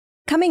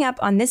Coming up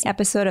on this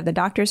episode of The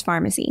Doctor's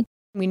Pharmacy.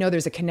 We know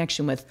there's a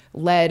connection with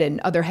lead and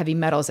other heavy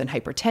metals and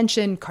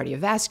hypertension,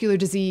 cardiovascular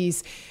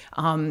disease,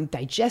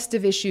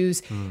 digestive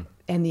issues,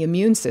 and the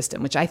immune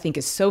system, which I think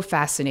is so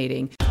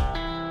fascinating.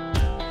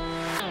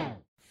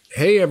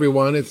 Hey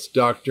everyone, it's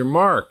Dr.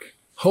 Mark.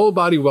 Whole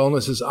body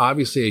wellness is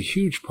obviously a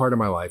huge part of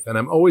my life, and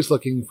I'm always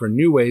looking for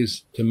new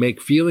ways to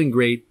make feeling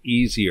great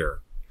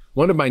easier.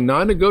 One of my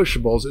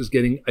non-negotiables is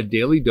getting a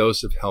daily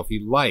dose of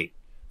healthy light.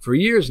 For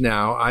years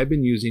now, I've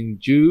been using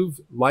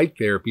Joovv light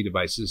therapy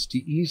devices to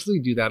easily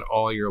do that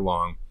all year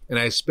long, and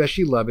I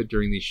especially love it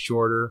during these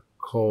shorter,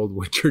 cold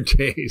winter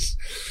days.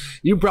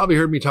 You've probably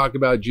heard me talk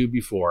about Joovv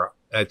before.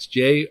 That's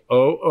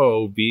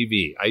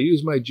Joovv. I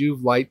use my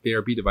Joovv light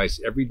therapy device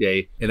every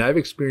day, and I've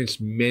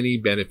experienced many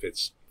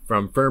benefits,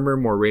 from firmer,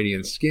 more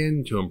radiant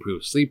skin to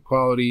improved sleep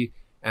quality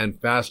and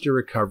faster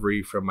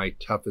recovery from my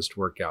toughest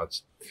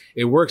workouts.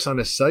 It works on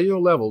a cellular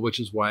level,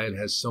 which is why it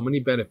has so many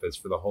benefits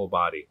for the whole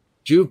body.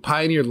 Joovv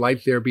pioneered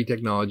light therapy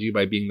technology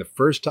by being the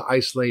first to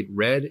isolate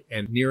red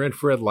and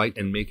near-infrared light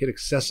and make it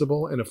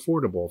accessible and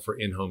affordable for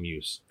in-home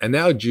use. And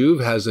now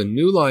Joovv has a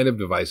new line of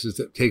devices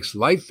that takes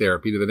light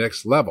therapy to the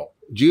next level.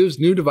 Joovv's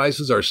new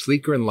devices are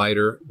sleeker and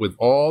lighter with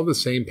all the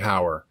same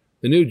power.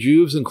 The new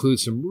Joovvs include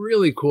some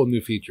really cool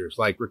new features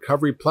like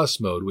Recovery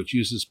Plus mode, which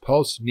uses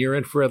pulsed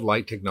near-infrared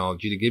light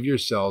technology to give your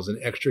cells an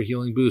extra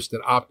healing boost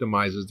that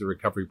optimizes the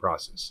recovery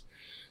process.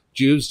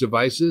 Joovv's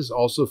devices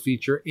also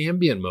feature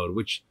ambient mode,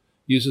 which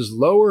uses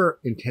lower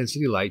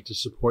intensity light to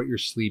support your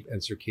sleep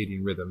and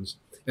circadian rhythms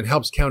and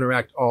helps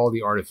counteract all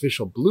the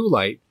artificial blue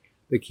light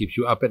that keeps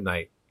you up at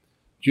night.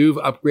 Joovv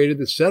upgraded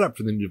the setup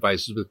for the new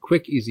devices with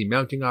quick, easy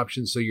mounting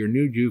options so your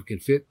new Joovv can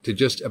fit to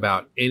just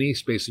about any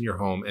space in your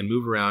home and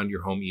move around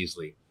your home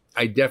easily.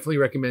 I definitely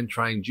recommend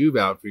trying Joovv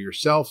out for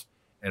yourself,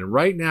 and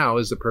right now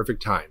is the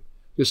perfect time.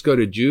 Just go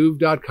to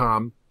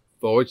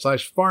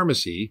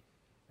joovv.com/pharmacy,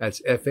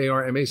 that's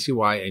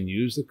F-A-R-M-A-C-Y, and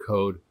use the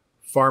code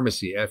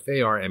pharmacy,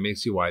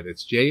 F-A-R-M-A-C-Y.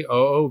 That's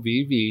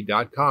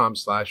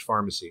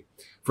JOOVV.com/pharmacy.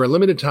 For a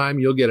limited time,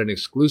 you'll get an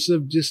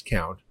exclusive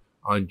discount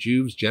on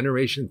Joovv's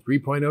Generation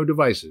 3.0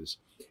 devices,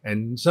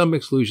 and some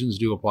exclusions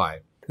do apply.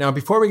 Now,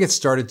 before we get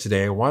started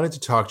today, I wanted to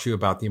talk to you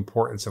about the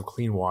importance of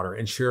clean water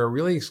and share a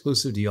really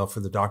exclusive deal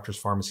for the Doctor's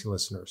Pharmacy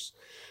listeners.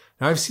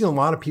 Now, I've seen a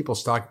lot of people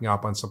stocking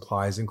up on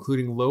supplies,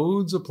 including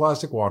loads of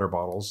plastic water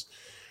bottles.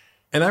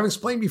 And I've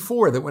explained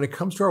before that when it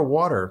comes to our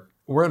water,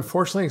 we're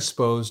unfortunately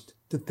exposed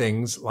to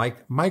things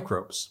like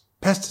microbes,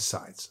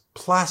 pesticides,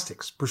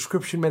 plastics,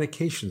 prescription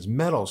medications,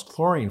 metals,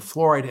 chlorine,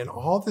 fluoride, and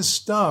all this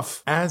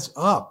stuff adds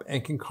up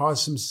and can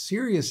cause some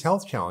serious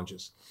health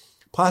challenges.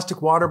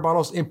 Plastic water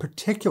bottles in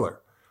particular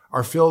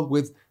are filled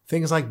with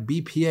things like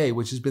BPA,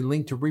 which has been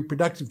linked to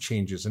reproductive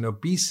changes and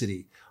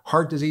obesity,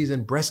 heart disease,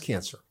 and breast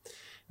cancer.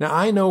 Now,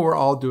 I know we're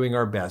all doing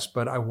our best,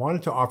 but I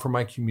wanted to offer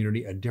my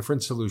community a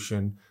different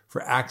solution for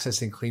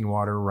accessing clean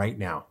water right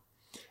now.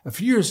 A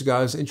few years ago,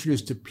 I was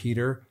introduced to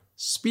Peter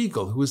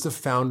Spiegel, who is the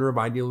founder of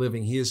Ideal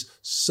Living. He is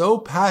so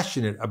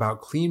passionate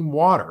about clean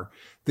water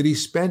that he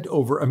spent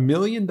over $1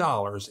 million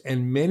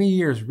and many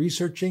years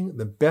researching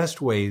the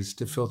best ways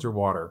to filter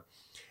water,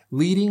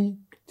 leading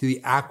to the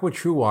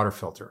AquaTrue water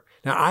filter.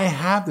 Now, I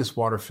have this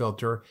water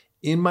filter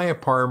in my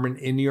apartment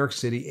in New York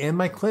City and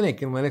my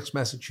clinic in Lenox,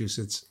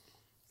 Massachusetts,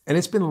 and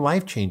it's been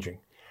life-changing.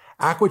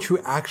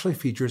 AquaTrue actually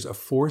features a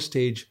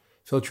 4-stage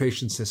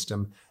filtration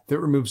system that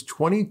removes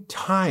 20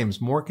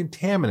 times more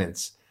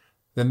contaminants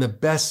than the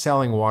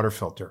best-selling water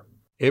filter.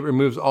 It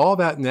removes all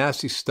that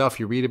nasty stuff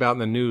you read about in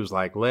the news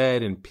like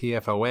lead and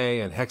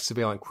PFOA and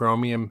hexavalent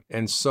chromium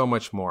and so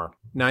much more.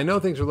 Now, I know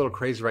things are a little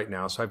crazy right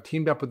now, so I've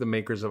teamed up with the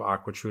makers of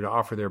AquaTrue to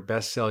offer their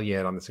best sell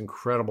yet on this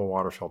incredible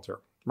water filter.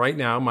 Right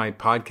now, my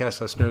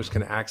podcast listeners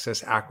can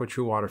access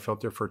AquaTrue water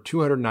filter for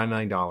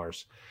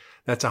 $299.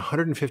 That's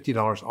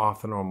 $150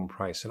 off the normal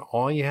price, and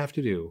all you have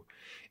to do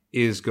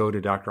is go to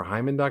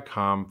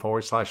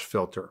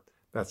drhyman.com/filter.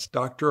 That's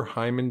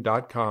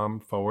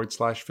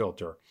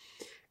drhyman.com/filter.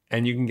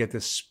 And you can get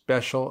this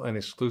special and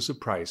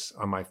exclusive price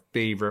on my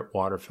favorite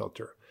water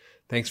filter.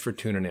 Thanks for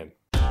tuning in.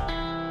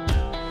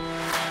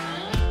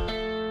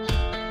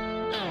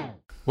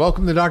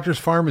 Welcome to Doctor's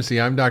Pharmacy.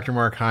 I'm Dr.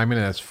 Mark Hyman,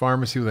 and that's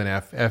pharmacy with an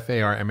F,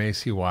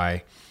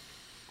 F-A-R-M-A-C-Y.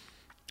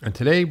 And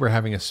today we're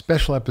having a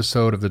special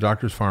episode of the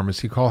Doctor's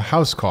Pharmacy called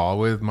House Call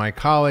with my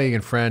colleague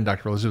and friend,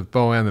 Dr. Elizabeth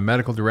Boham, the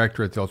medical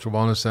director at the Ultra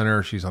Wellness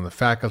Center. She's on the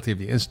faculty of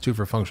the Institute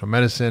for Functional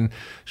Medicine.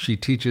 She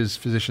teaches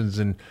physicians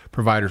and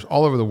providers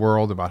all over the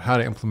world about how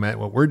to implement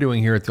what we're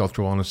doing here at the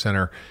Ultra Wellness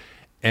Center.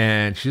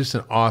 And she's just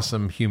an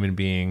awesome human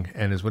being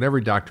and is what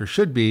every doctor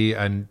should be,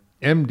 an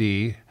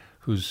MD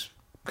who's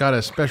got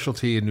a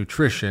specialty in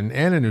nutrition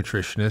and a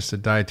nutritionist, a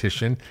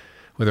dietitian,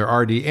 with her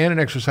RD and an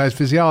exercise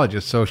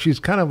physiologist. So she's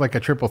kind of like a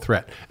triple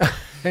threat.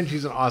 And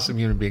she's an awesome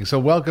human being. So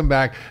welcome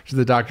back to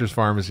the Doctor's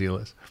Pharmacy,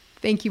 Liz.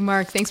 Thank you,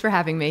 Mark. Thanks for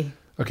having me.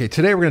 Okay,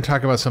 today we're going to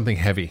talk about something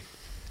heavy.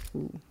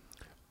 Ooh.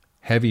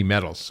 Heavy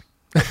metals.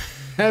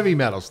 Heavy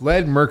metals.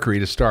 Lead, mercury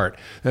to start.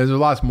 There's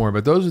lots more,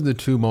 but those are the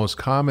two most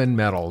common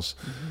metals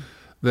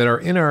that are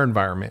in our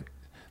environment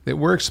that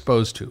we're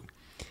exposed to.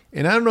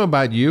 And I don't know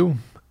about you,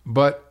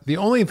 but the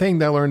only thing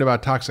that I learned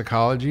about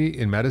toxicology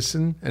in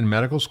medicine and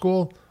medical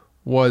school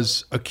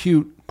was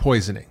acute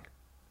poisoning.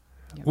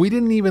 Yep. We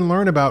didn't even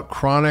learn about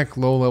chronic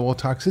low-level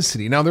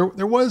toxicity. Now,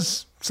 there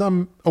was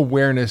some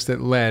awareness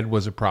that lead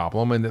was a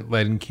problem and that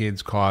lead in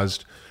kids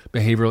caused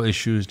behavioral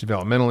issues,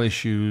 developmental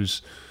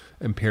issues,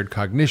 impaired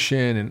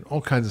cognition, and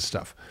all kinds of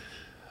stuff.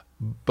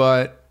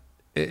 But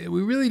we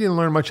really didn't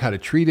learn much how to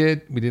treat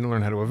it. We didn't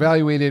learn how to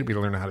evaluate it. We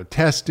didn't learn how to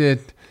test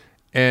it.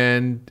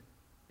 And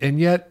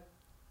yet,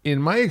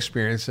 in my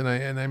experience, and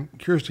I'm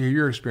curious to hear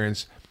your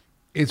experience,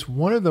 it's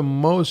one of the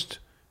most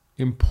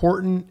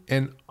important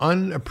and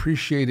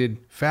unappreciated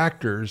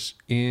factors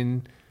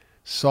in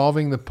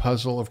solving the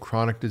puzzle of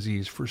chronic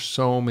disease for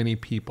so many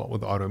people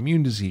with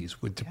autoimmune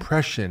disease, with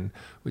depression,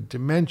 with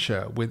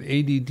dementia, with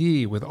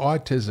ADD, with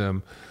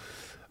autism,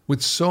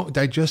 with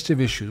digestive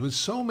issues, with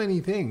so many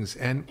things.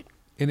 And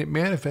it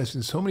manifests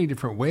in so many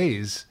different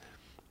ways.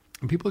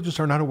 And people just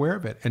are not aware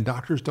of it. And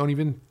doctors don't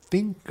even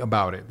think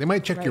about it. They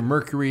might check your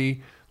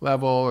mercury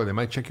level, or they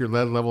might check your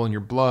lead level in your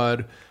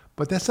blood,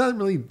 but that's not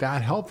really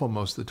that helpful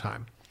most of the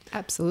time.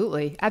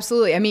 Absolutely.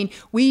 Absolutely. I mean,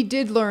 we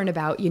did learn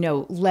about,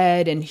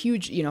 lead and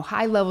huge,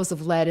 high levels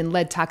of lead and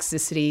lead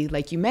toxicity,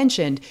 like you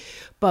mentioned.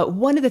 But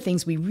one of the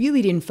things we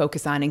really didn't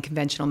focus on in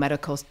conventional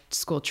medical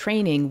school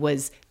training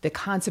was the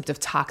concept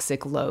of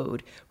toxic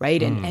load,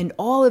 right? And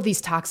all of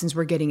these toxins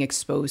we're getting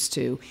exposed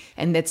to.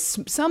 And that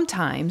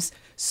sometimes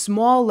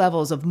small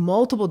levels of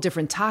multiple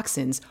different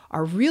toxins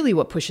are really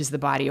what pushes the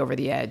body over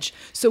the edge.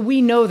 So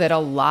we know that a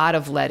lot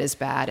of lead is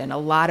bad and a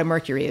lot of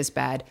mercury is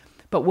bad.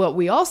 But what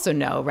we also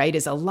know, right,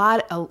 is a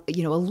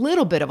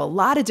little bit of a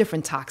lot of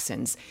different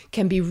toxins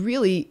can be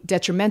really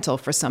detrimental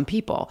for some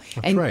people.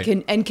 That's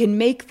and can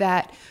make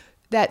that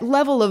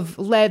level of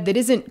lead that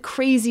isn't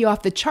crazy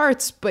off the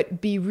charts, but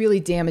be really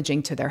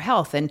damaging to their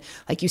health. And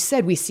like you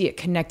said, we see it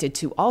connected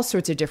to all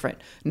sorts of different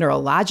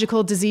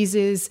neurological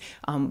diseases,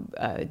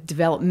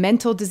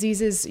 developmental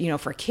diseases.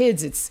 For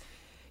kids, it's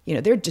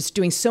they're just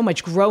doing so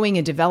much growing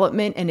and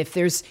development. And if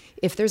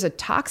there's a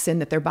toxin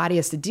that their body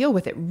has to deal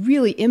with, it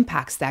really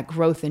impacts that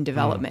growth and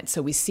development.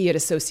 So we see it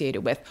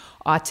associated with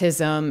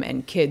autism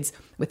and kids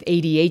with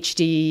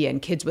ADHD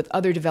and kids with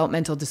other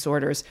developmental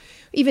disorders,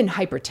 even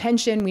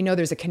hypertension. We know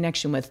there's a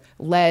connection with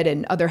lead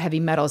and other heavy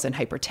metals and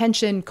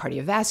hypertension,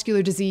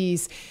 cardiovascular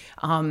disease,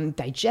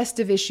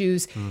 digestive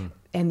issues,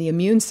 and the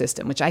immune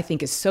system, which I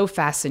think is so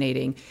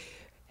fascinating.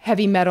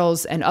 Heavy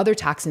metals and other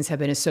toxins have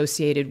been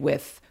associated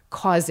with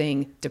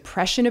causing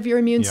depression of your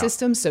immune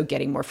system, so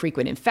getting more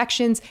frequent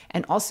infections,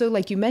 and also,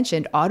 like you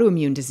mentioned,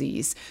 autoimmune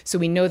disease. So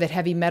we know that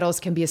heavy metals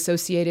can be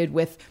associated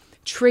with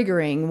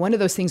triggering. One of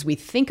those things we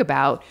think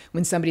about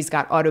when somebody's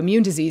got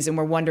autoimmune disease and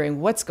we're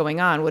wondering what's going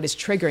on, what is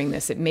triggering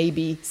this? It may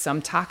be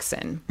some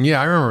toxin.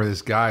 Yeah, I remember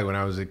this guy when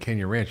I was at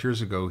Kenya Ranch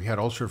years ago. He had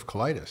ulcerative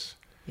colitis.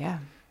 Yeah.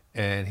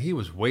 And he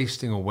was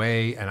wasting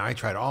away, and I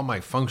tried all my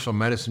functional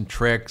medicine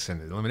tricks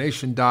and the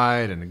elimination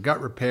diet and the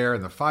gut repair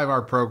and the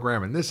 5-hour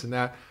program and this and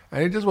that,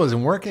 and it just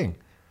wasn't working.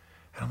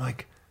 And I'm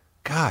like,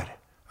 God,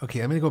 okay,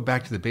 I'm going to go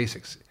back to the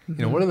basics.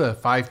 What are the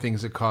 5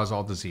 things that cause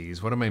all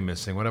disease? What am I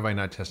missing? What have I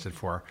not tested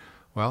for?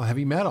 Well,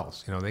 heavy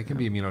metals, they can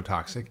be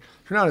immunotoxic.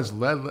 Turned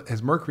out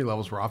his mercury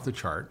levels were off the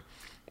chart.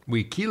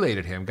 We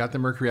chelated him, got the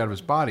mercury out of his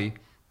body,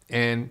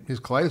 and his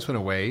colitis went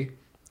away,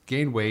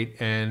 gained weight,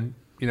 and,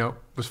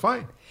 was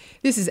fine.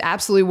 This is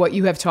absolutely what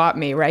you have taught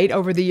me, right?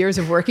 Over the years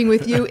of working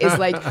with you is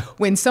like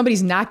when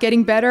somebody's not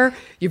getting better,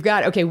 you've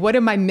got, okay, what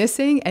am I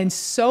missing? And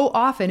so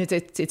often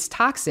it's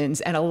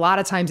toxins, and a lot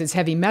of times it's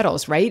heavy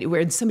metals, right?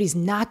 Where somebody's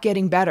not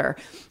getting better.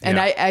 And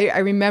I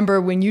remember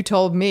when you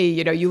told me,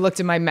 you looked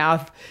in my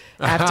mouth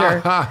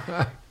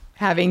after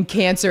having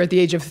cancer at the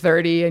age of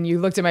 30, and you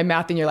looked at my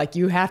mouth and you're like,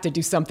 you have to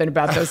do something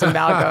about those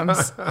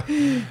amalgams.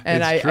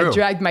 And I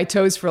dragged my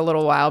toes for a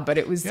little while, but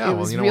it was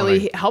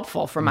really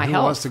helpful for my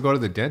health. Who wants to go to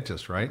the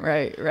dentist, right?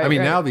 Right.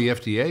 Now the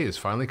FDA has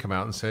finally come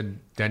out and said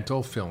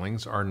dental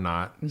fillings are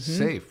not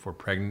safe for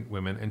pregnant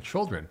women and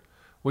children,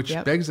 which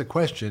begs the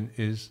question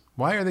is,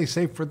 why are they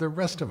safe for the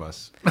rest of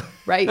us?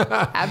 Right,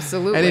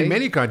 absolutely. And in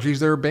many countries,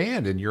 they're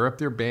banned. In Europe,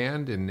 they're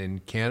banned. And in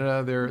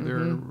Canada, they're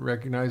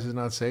recognized as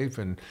not safe.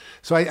 And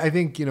so I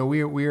think,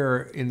 we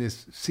are in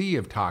this sea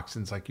of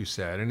toxins, like you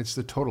said, and it's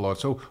the total load.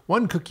 So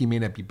one cookie may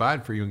not be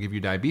bad for you and give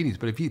you diabetes,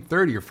 but if you eat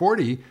 30 or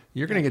 40,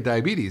 you're going to get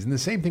diabetes. And the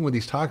same thing with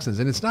these toxins.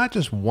 And it's not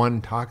just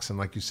one toxin,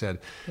 like you said.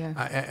 Yeah.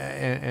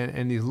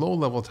 And these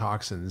low-level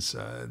toxins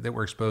that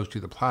we're exposed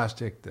to, the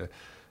plastic, the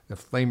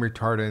flame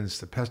retardants,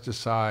 the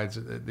pesticides,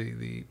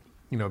 the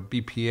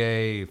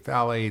BPA,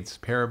 phthalates,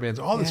 parabens,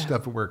 all this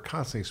stuff that we're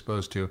constantly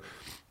exposed to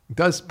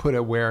does put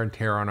a wear and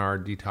tear on our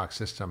detox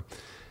system.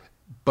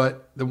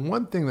 But the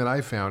one thing that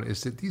I found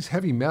is that these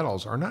heavy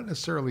metals are not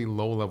necessarily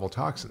low-level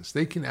toxins.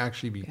 They can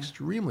actually be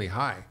extremely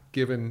high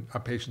given a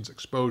patient's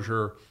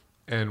exposure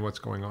and what's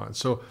going on.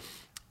 So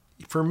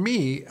for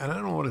me, and I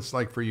don't know what it's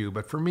like for you,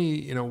 but for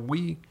me,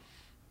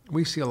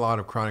 we see a lot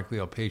of chronically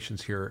ill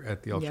patients here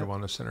at the Ultra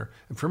Wellness Center.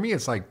 And for me,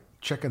 it's like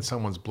checking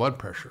someone's blood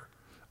pressure.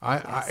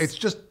 It's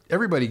just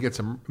everybody gets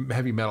a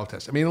heavy metal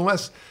test. I mean,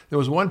 unless there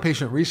was one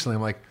patient recently,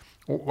 I'm like,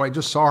 I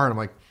just saw her and I'm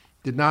like,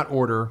 did not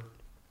order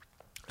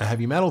a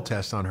heavy metal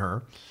test on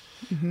her.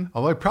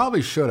 Although I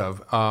probably should have,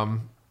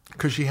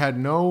 because she had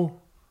no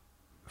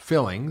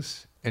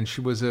fillings and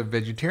she was a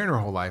vegetarian her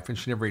whole life and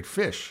she never ate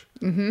fish.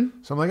 So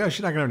I'm like, oh,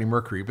 she's not going to have any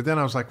mercury. But then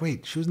I was like,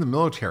 wait, she was in the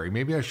military.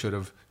 Maybe I should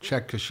have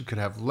checked because she could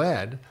have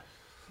lead.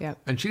 Yep.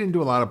 And she didn't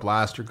do a lot of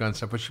blast or gun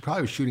stuff, but she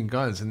probably was shooting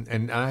guns.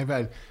 And I've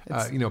had,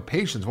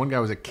 patients. One guy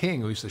was a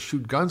king who used to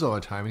shoot guns all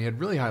the time, and he had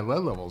really high lead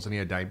levels, and he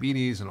had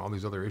diabetes and all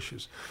these other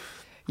issues.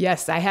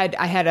 Yes, I had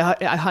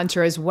a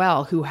hunter as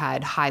well who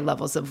had high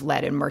levels of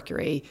lead and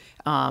mercury.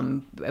 I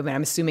mean,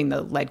 I'm assuming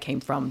the lead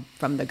came from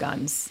the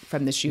guns,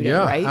 from the shooting,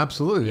 right?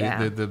 Absolutely.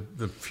 Yeah.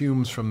 The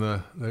fumes from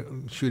the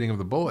shooting of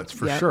the bullets,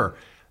 for sure.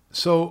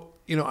 So,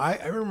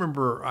 I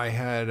remember I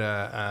had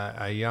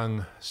a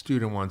young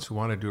student once who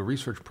wanted to do a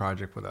research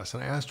project with us,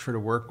 and I asked her to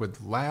work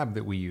with the lab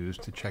that we use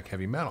to check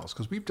heavy metals,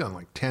 because we've done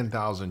like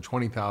 10,000,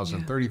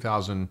 20,000,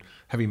 30,000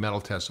 heavy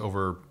metal tests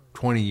over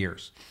 20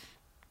 years.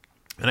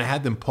 And I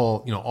had them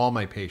pull, all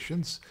my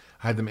patients.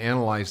 I had them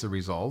analyze the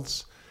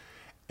results.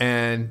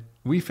 And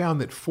we found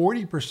that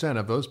 40%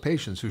 of those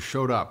patients who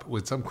showed up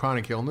with some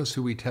chronic illness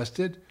who we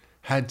tested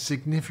had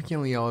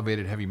significantly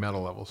elevated heavy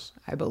metal levels.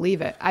 I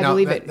believe it.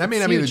 That may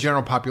not be the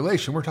general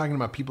population. We're talking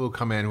about people who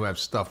come in who have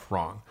stuff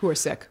wrong. Who are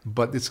sick.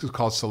 But this is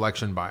called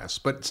selection bias.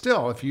 But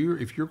still, if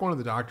you're going to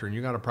the doctor and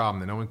you got a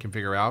problem that no one can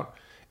figure out,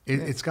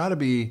 it's got to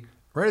be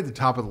right at the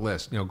top of the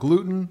list.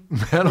 Gluten,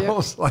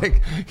 metals,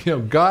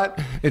 gut.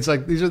 It's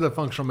like these are the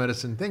functional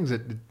medicine things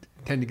that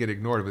tend to get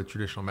ignored with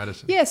traditional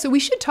medicine. Yeah, so we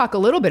should talk a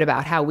little bit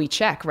about how we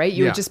check, right?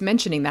 You were just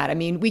mentioning that. I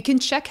mean, we can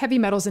check heavy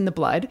metals in the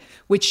blood,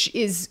 which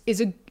is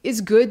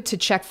good to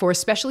check for,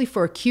 especially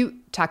for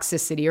acute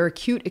toxicity or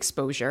acute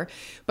exposure.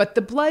 But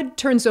the blood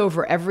turns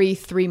over every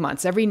 3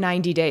 months, every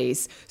 90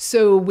 days.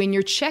 So when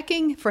you're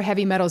checking for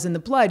heavy metals in the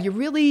blood, you're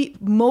really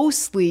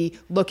mostly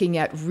looking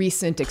at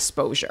recent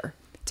exposure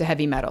to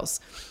heavy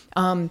metals.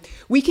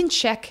 We can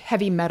check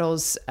heavy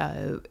metals.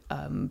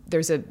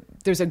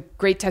 There's a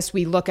great test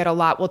we look at a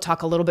lot. We'll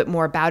talk a little bit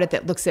more about it,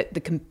 that looks at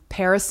the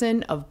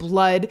comparison of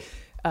blood,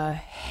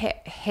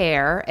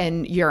 hair,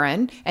 and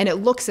urine. And it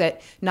looks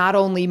at not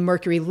only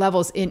mercury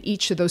levels in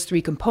each of those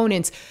three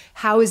components,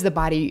 how is the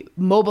body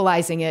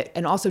mobilizing it,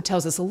 and also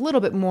tells us a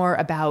little bit more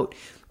about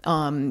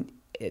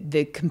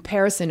the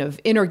comparison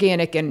of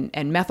inorganic and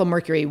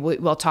methylmercury.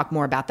 We'll talk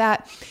more about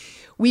that.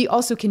 We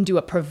also can do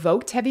a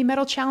provoked heavy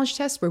metal challenge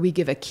test where we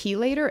give a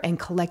chelator and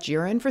collect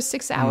urine for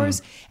 6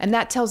 hours. And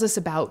that tells us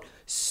about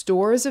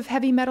stores of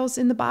heavy metals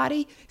in the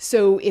body.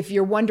 So if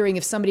you're wondering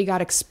if somebody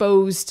got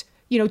exposed,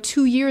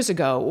 2 years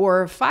ago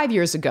or 5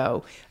 years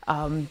ago,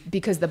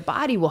 because the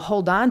body will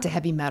hold on to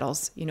heavy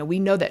metals. We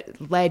know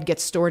that lead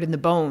gets stored in the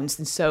bones.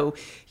 And so,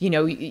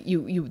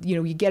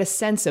 you get a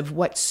sense of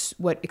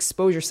what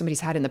exposure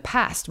somebody's had in the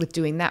past with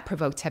doing that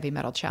provoked heavy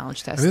metal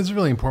challenge test. And this is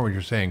really important what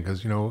you're saying,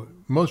 because,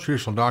 most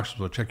traditional doctors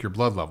will check your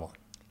blood level.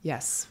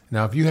 Yes.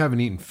 Now, if you haven't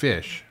eaten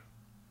fish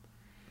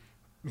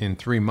in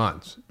 3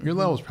 months, your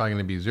level is probably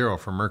going to be 0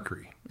 for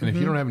mercury. And if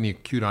you don't have any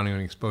acute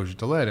ongoing exposure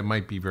to lead, it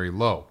might be very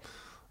low.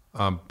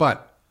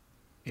 But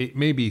it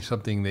may be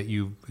something that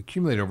you've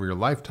accumulated over your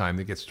lifetime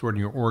that gets stored in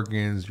your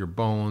organs, your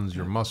bones,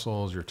 your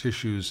muscles, your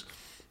tissues.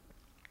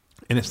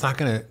 And it's not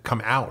going to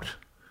come out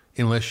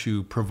unless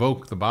you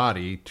provoke the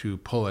body to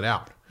pull it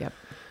out. Yep.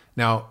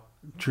 Now,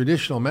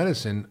 traditional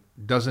medicine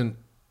doesn't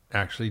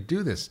actually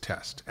do this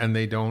test, and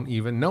they don't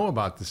even know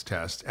about this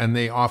test, and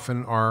they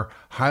often are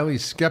highly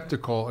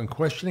skeptical and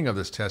questioning of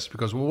this test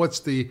because, well, what's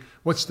the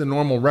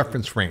normal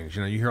reference range?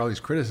 You hear all these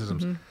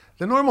criticisms.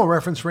 The normal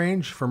reference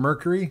range for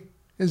mercury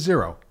is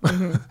 0.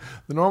 The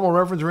normal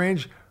reference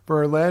range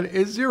for lead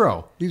is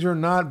 0. These are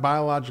not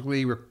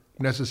biologically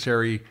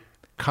necessary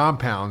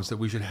compounds that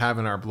we should have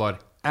in our blood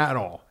at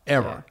all,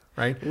 ever.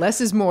 Right? Less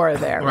is more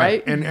there,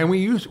 right? And we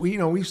used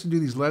to do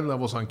these lead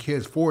levels on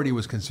kids. 40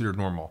 was considered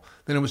normal.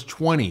 Then it was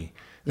 20.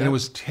 Then it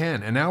was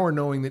 10. And now we're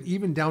knowing that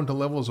even down to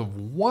levels of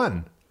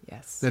 1,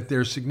 that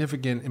there's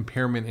significant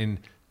impairment in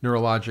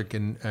neurologic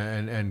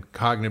and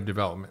cognitive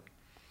development.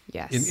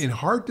 Yes. In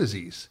heart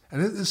disease.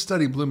 And this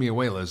study blew me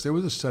away, Liz. There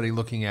was a study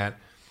looking at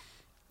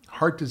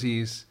heart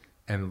disease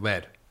and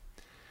lead.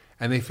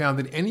 And they found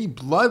that any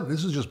blood,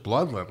 this is just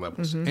blood lead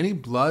levels, any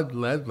blood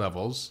lead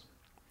levels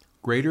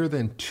greater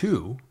than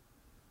 2,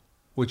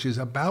 which is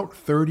about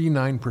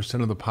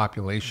 39% of the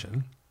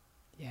population,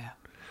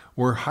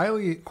 were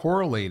highly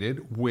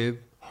correlated with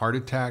heart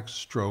attacks,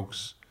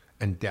 strokes,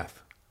 and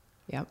death.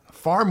 Yep.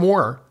 Far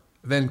more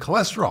than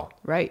cholesterol.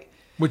 Right.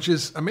 Which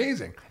is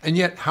amazing. And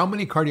yet, how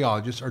many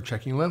cardiologists are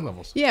checking lead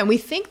levels? Yeah, and we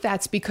think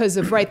that's because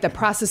of, the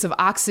process of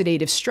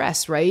oxidative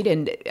stress, right?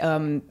 And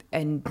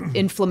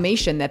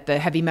inflammation that the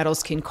heavy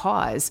metals can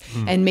cause.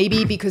 And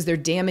maybe because they're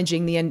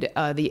damaging the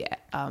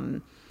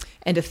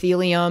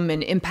endothelium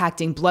and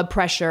impacting blood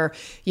pressure,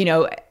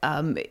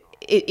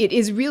 it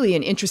is really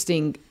an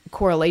interesting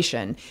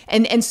correlation.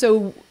 And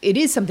so it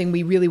is something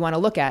we really want to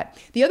look at.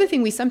 The other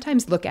thing we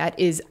sometimes look at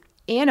is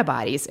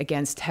antibodies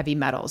against heavy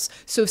metals.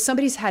 So if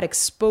somebody's had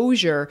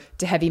exposure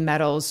to heavy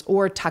metals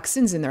or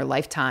toxins in their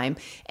lifetime,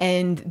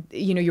 and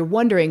you're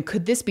wondering,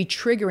 could this be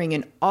triggering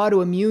an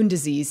autoimmune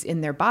disease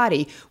in their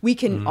body? We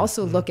can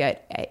also look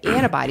at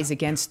antibodies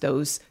against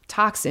those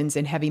toxins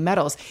and heavy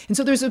metals. And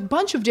so there's a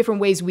bunch of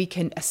different ways we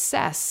can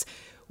assess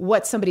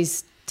what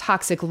somebody's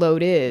toxic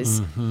load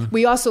is.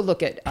 We also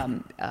look at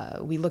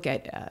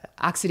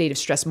oxidative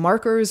stress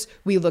markers.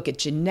 We look at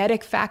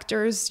genetic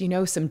factors.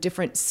 Some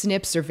different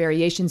SNPs or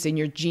variations in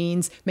your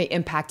genes may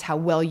impact how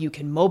well you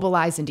can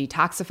mobilize and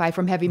detoxify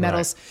from heavy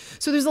metals.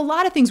 Right. So there's a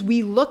lot of things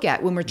we look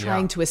at when we're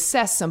trying to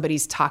assess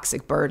somebody's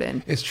toxic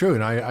burden. It's true,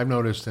 and I've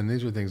noticed, and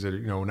these are things that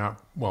are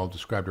not well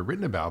described or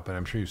written about, but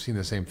I'm sure you've seen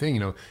the same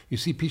thing. You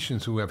see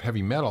patients who have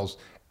heavy metals,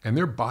 and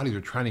their bodies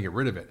are trying to get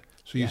rid of it.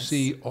 So you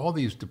see all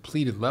these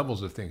depleted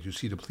levels of things. You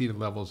see depleted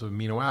levels of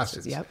amino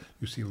acids.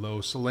 You see low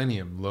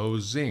selenium, low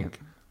zinc.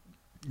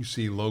 You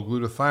see low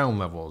glutathione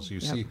levels. You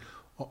see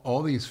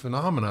all these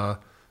phenomena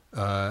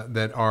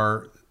that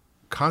are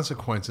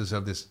consequences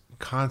of this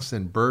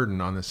constant burden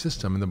on the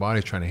system, and the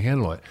body's trying to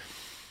handle it.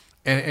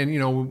 And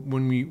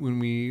when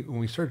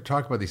we start to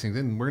talk about these things,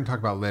 and we're going to talk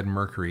about lead and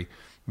mercury.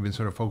 We've been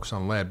sort of focused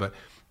on lead, but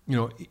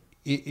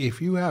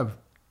if you have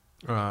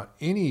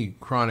any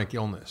chronic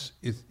illness,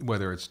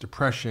 whether it's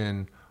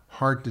depression,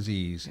 heart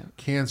disease,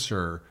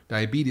 cancer,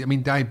 diabetes. I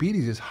mean,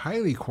 diabetes is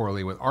highly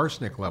correlated with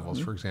arsenic levels,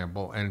 for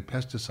example, and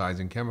pesticides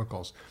and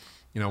chemicals.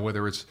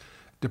 Whether it's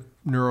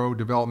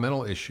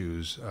neurodevelopmental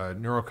issues,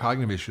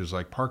 neurocognitive issues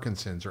like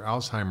Parkinson's or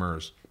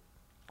Alzheimer's,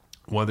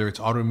 whether it's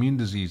autoimmune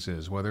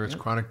diseases, whether it's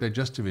chronic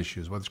digestive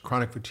issues, whether it's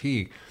chronic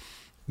fatigue.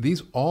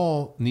 These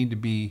all need to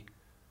be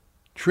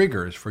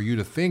triggers for you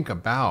to think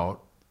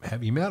about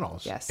heavy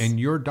metals. Yes. And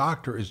your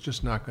doctor is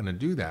just not going to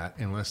do that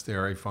unless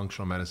they're a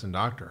functional medicine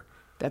doctor.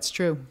 That's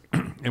true.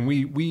 And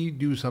we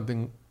do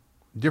something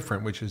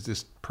different, which is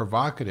this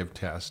provocative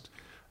test,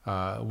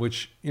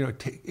 which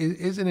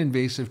is an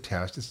invasive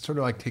test. It's sort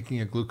of like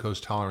taking a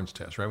glucose tolerance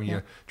test, right? When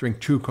you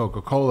drink 2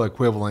 Coca-Cola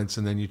equivalents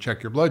and then you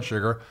check your blood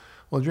sugar.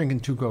 Well,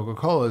 drinking 2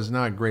 Coca-Cola is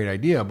not a great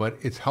idea, but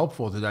it's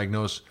helpful to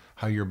diagnose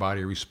how your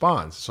body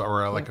responds. So,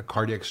 or like a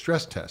cardiac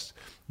stress test.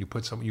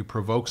 You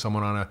provoke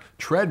someone on a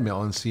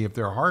treadmill and see if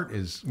their heart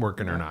is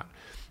working or not.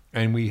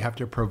 And we have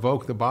to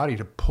provoke the body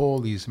to pull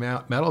these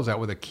metals out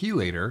with a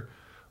chelator,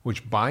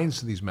 which binds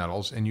to these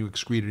metals, and you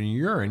excrete it in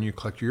your urine. You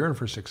collect your urine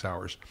for 6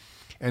 hours.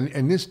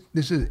 And this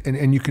is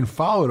and you can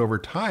follow it over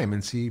time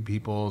and see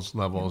people's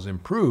levels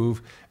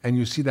improve, and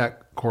you see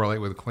that correlate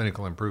with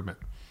clinical improvement.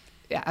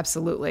 Yeah,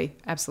 absolutely.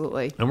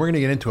 Absolutely. And we're going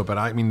to get into it,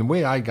 but the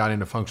way I got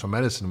into functional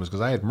medicine was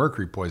because I had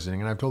mercury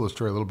poisoning, and I've told the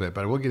story a little bit,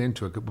 but we'll get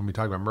into it when we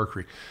talk about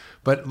mercury.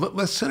 But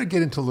let's sort of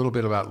get into a little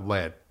bit about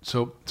lead.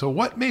 So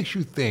what makes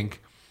you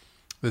think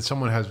that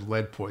someone has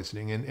lead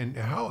poisoning, and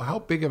how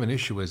big of an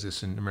issue is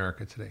this in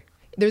America today?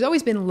 There's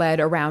always been lead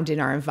around in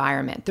our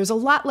environment. There's a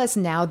lot less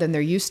now than there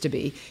used to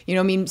be.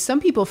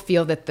 Some people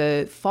feel that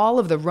the fall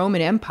of the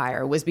Roman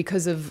Empire was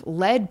because of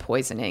lead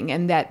poisoning,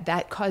 and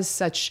that caused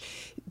such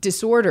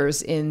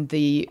disorders in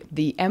the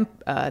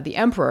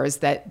emperors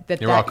that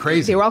they were all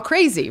crazy. They were all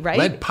crazy, right?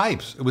 Lead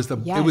pipes. It was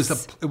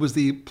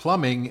the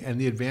plumbing and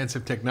the advance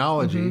of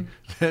technology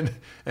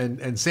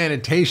and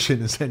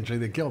sanitation essentially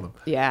that killed them.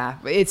 Yeah,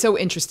 it's so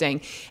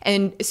interesting.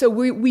 And so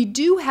we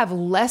do have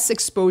less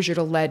exposure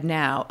to lead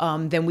now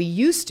than we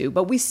used to,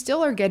 but we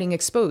still are getting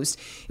exposed.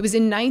 It was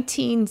in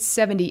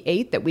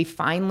 1978 that we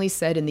finally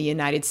said in the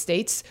United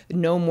States,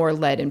 no more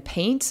lead in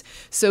paint.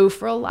 So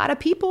for a lot of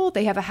people,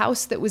 they have a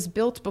house that was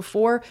built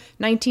before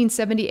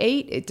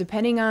 1978,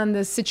 depending on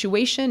the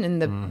situation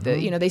and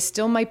they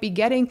still might be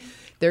getting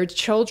their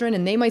children,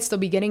 and they might still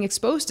be getting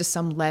exposed to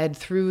some lead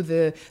through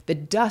the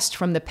dust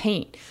from the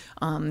paint.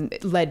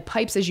 Lead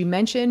pipes, as you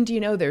mentioned,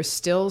 there's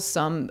still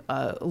some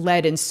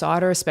lead in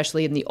solder,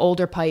 especially in the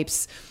older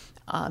pipes.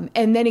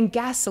 And then in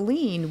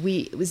gasoline,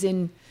 it was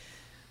in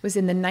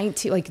the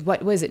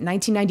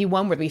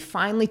 1991 where we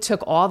finally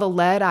took all the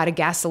lead out of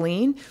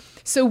gasoline.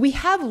 So we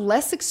have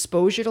less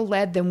exposure to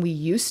lead than we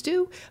used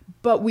to,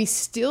 but we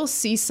still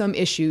see some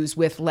issues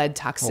with lead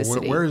toxicity.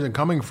 Well, where is it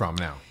coming from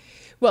now?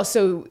 Well,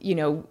 so,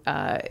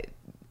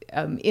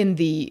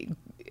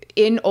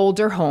 in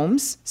older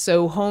homes,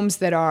 so homes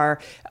that are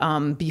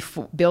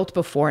built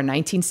before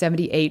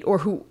 1978,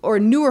 or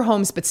newer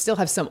homes but still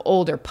have some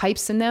older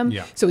pipes in them,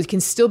 so it can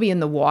still be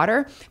in the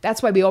water.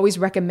 That's why we always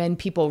recommend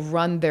people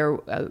run their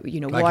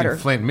like water. In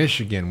Flint,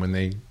 Michigan, when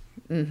they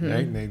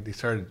they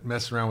started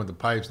messing around with the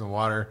pipes and the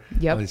water.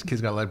 Yep. All these kids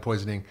got lead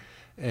poisoning.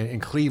 And in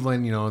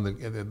Cleveland,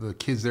 the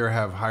kids there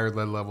have higher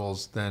lead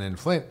levels than in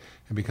Flint,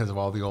 and because of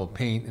all the old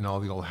paint and all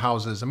the old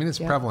houses. I mean, it's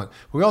prevalent.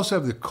 We also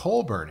have the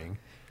coal burning.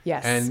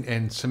 Yes.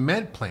 And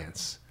cement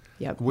plants,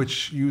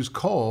 which use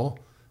coal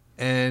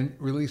and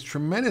release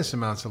tremendous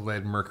amounts of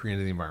lead and mercury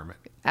into the environment.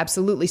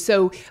 Absolutely.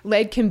 So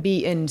lead can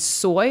be in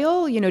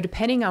soil,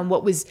 depending on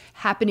what was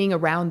happening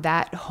around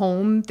that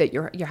home that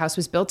your house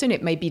was built in.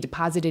 It might be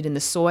deposited in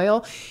the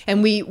soil.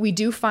 And we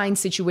do find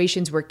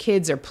situations where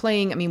kids are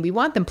playing. I mean, we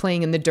want them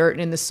playing in the dirt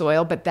and in the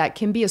soil, but that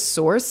can be a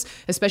source,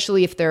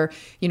 especially if their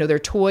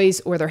toys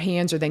or their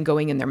hands are then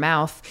going in their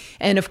mouth.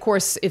 And of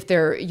course, if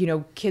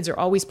kids are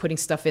always putting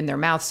stuff in their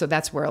mouth. So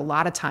that's where a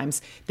lot of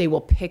times they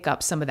will pick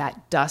up some of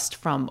that dust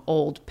from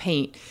old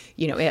paint,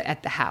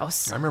 at the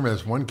house. I remember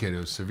this one kid who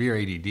was severe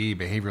ADD,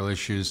 behavioral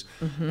issues,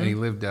 and he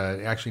lived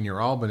actually near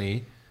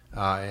Albany,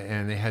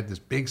 and they had this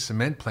big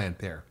cement plant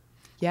there.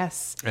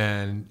 Yes.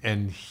 And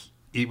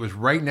it was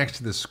right next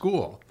to the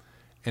school.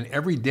 And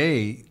every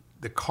day,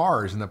 the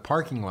cars in the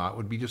parking lot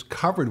would be just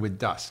covered with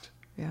dust.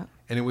 Yeah.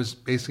 And it was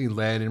basically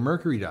lead and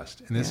mercury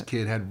dust. And this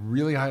kid had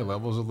really high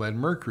levels of lead and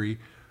mercury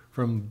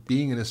from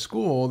being in a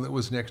school that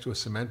was next to a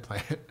cement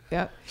plant.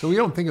 Yeah. So we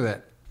don't think of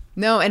that.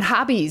 No, and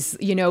hobbies,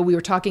 we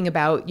were talking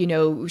about,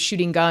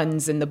 shooting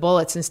guns and the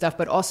bullets and stuff,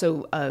 but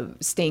also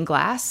stained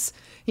glass,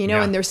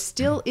 and there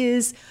still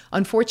is,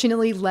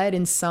 unfortunately, lead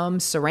in some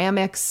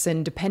ceramics.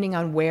 And depending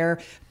on where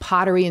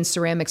pottery and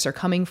ceramics are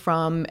coming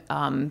from,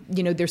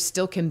 there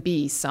still can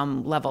be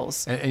some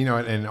levels.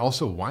 And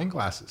also wine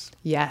glasses.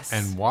 Yes.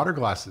 And water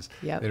glasses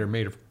Yep. that are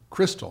made of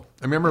crystal.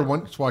 I remember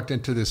once walked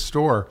into this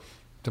store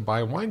to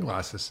buy wine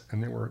glasses,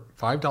 and they were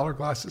 $5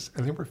 glasses,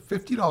 and they were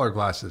 $50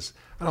 glasses.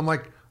 And I'm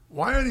like,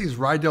 why are these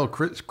Rydell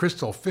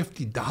Crystal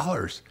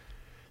 $50?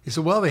 He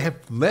said, well, they have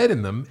lead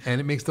in them,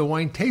 and it makes the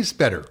wine taste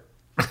better.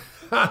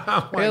 They're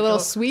a little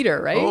sweeter,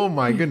 right? Oh,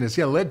 my goodness.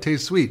 Yeah, lead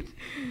tastes sweet.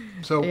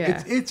 So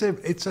Yeah.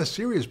 it's a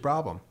serious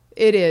problem.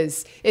 It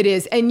is.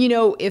 And,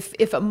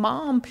 if a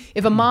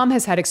mom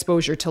has had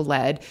exposure to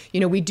lead,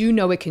 we do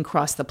know it can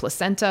cross the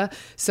placenta.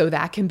 So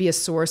that can be a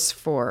source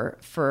for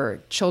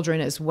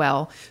children as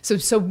well.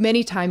 So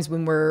many times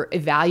when we're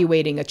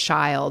evaluating a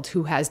child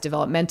who has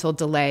developmental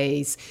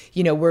delays,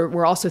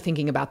 we're also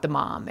thinking about the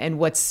mom and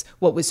what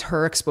was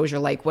her exposure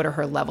like? What are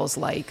her levels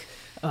like?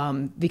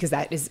 Because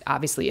that is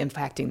obviously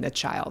impacting the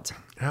child.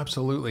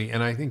 Absolutely.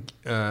 And I think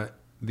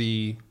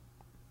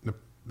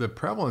the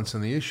prevalence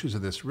and the issues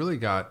of this really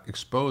got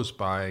exposed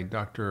by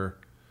Dr.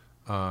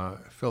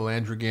 Phil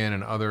Landrigan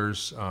and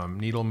others,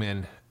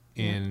 Needleman,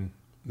 in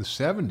the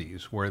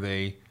 70s, where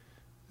they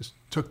just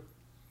took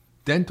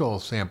dental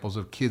samples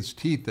of kids'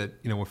 teeth that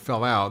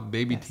fell out,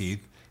 baby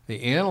teeth. They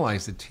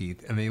analyzed the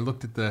teeth, and they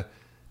looked at the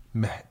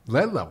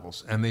lead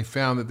levels, and they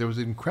found that there was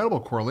an incredible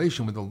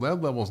correlation with the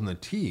lead levels in the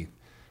teeth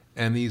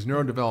and these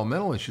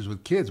neurodevelopmental issues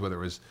with kids, whether it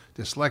was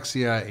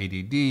dyslexia,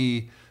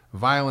 ADD,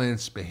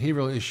 violence,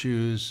 behavioral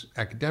issues,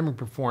 academic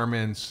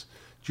performance,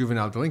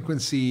 juvenile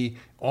delinquency,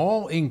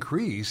 all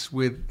increase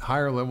with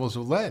higher levels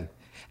of lead.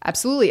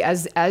 It's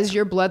As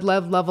your blood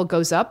level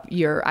goes up,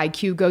 your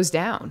IQ goes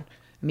down.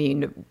 I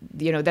mean,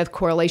 that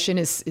correlation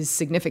is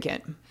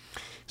significant.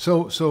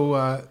 So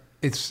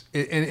it's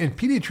and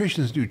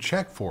pediatricians do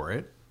check for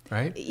it,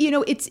 right?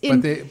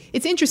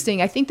 It's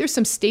interesting. I think there's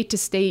some state to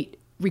state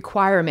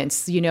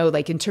requirements,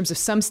 like in terms of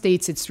some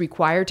states, it's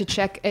required to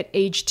check at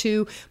age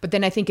 2. But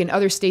then I think in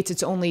other states,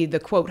 it's only the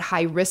quote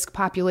high risk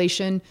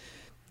population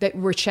that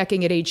we're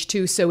checking at age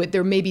 2. So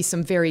there may be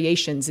some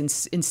variations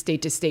in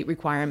state to state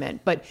requirement.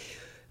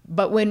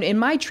 But when in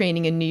my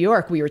training in New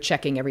York, we were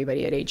checking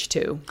everybody at age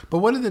 2. But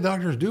what did the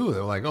doctors do?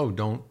 They're like, oh,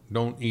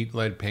 don't eat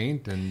lead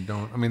paint and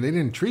they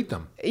didn't treat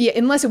them. Yeah,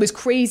 unless it was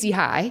crazy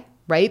high.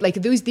 Right? Like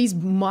these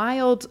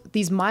mild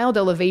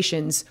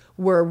elevations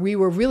where we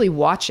were really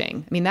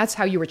watching. I mean, that's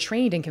how you were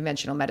trained in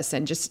conventional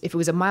medicine. Just if it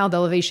was a mild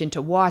elevation,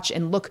 to watch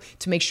and look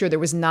to make sure there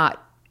was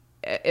not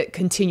a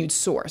continued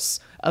source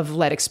of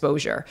lead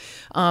exposure.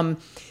 But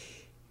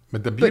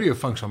the beauty of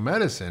functional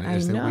medicine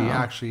is that we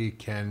actually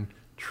can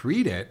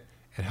treat it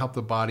and help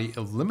the body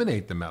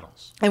eliminate the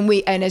metals.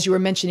 And as you were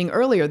mentioning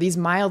earlier, these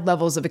mild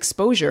levels of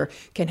exposure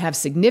can have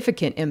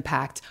significant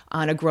impact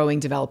on a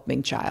growing,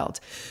 developing child.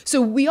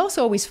 So we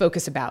also always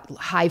focus about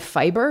high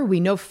fiber.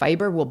 We know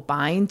fiber will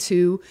bind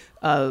to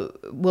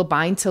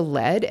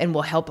lead and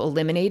will help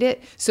eliminate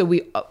it. So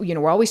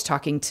we're always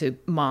talking to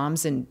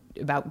moms and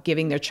about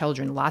giving their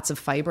children lots of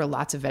fiber,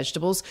 lots of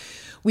vegetables.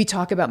 We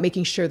talk about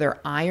making sure their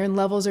iron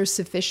levels are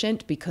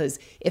sufficient, because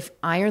if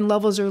iron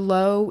levels are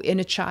low in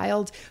a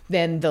child,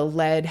 then the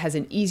lead has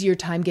an easier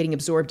time getting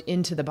absorbed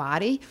into the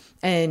body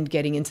and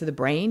getting into the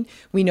brain.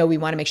 We know we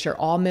want to make sure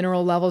all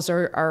mineral levels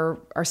are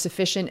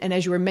sufficient. And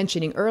as you were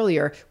mentioning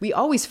earlier, we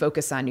always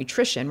focus on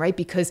nutrition, right?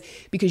 Because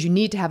you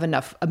need to have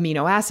enough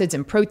amino acids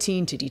and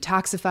protein to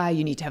detoxify.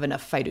 You need to have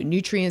enough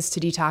phytonutrients to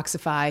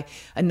detoxify.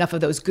 Enough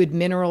of those good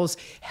minerals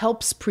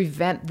helps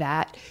prevent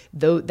that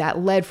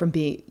lead from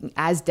being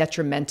as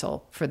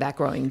detrimental for that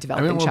growing,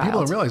 developing child. What people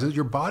don't realize is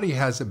your body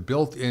has a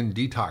built-in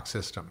detox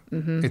system.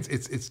 Mm-hmm.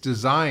 It's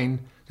designed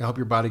to help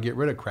your body get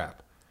rid of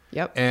crap.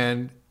 Yep.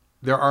 And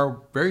there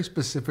are very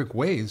specific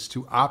ways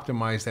to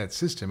optimize that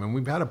system. And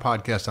we've had a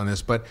podcast on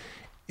this, but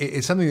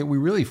it's something that we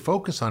really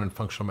focus on in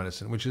functional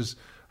medicine, which is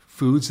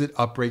foods that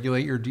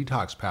upregulate your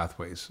detox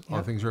pathways. All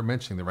the things we're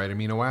mentioning, the right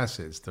amino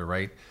acids, the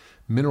right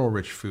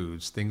mineral-rich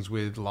foods, things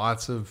with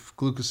lots of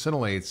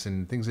glucosinolates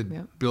and things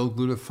that build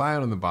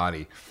glutathione in the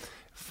body,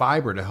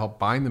 fiber to help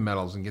bind the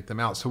metals and get them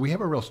out. So we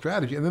have a real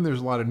strategy. And then there's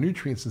a lot of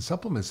nutrients and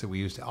supplements that we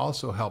use to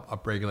also help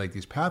upregulate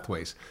these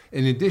pathways,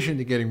 in addition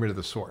to getting rid of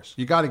the source.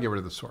 You got to get rid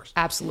of the source.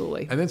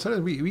 Absolutely. And then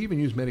sometimes we even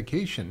use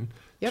medication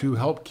to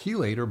help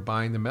chelate or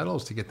bind the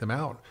metals to get them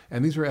out.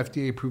 And these are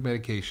FDA-approved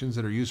medications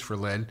that are used for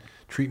lead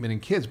treatment in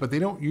kids, but they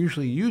don't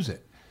usually use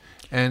it.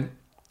 And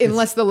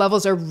unless the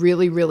levels are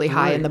really, really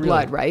high in the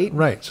blood, right?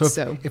 Right.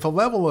 So if a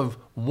level of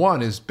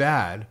 1 is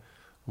bad,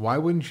 why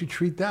wouldn't you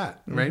treat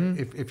that, right?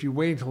 If you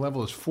wait until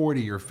level is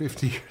 40 or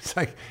 50, it's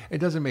like, it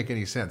doesn't make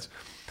any sense.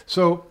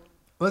 So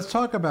let's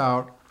talk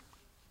about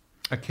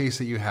a case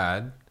that you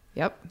had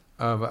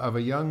of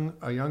a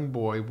young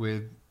boy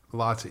with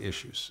lots of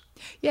issues.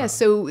 Yeah,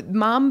 so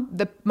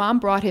the mom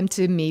brought him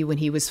to me when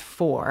he was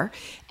 4,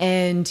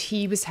 and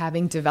he was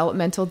having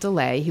developmental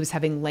delay. He was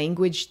having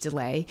language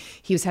delay.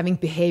 He was having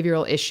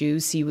behavioral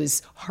issues. He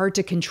was hard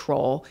to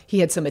control. He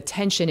had some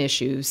attention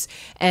issues,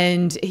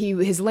 and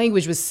his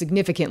language was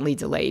significantly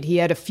delayed. He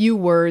had a few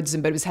words,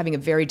 but was having a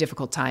very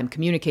difficult time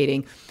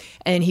communicating,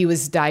 and he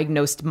was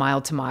diagnosed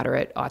mild to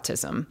moderate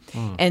autism.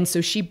 And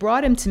so she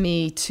brought him to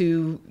me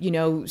to,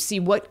 see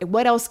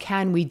what else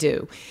can we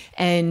do,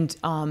 and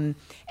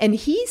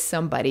he's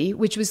somebody,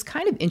 which was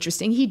kind of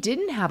interesting. He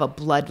didn't have a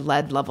blood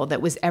lead level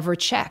that was ever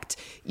checked,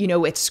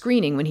 at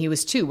screening when he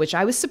was 2, which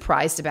I was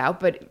surprised about,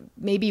 but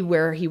maybe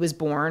where he was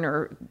born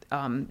or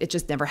it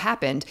just never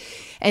happened.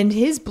 And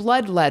his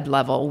blood lead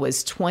level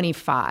was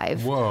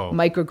 25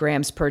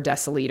 micrograms per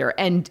deciliter.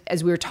 And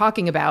as we were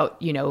talking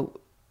about,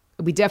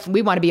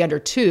 we want to be under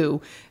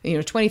 2.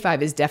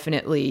 25 is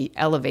definitely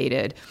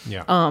elevated.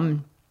 Yeah.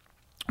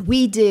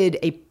 We did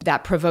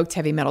that provoked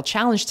heavy metal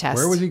challenge test.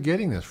 Where was he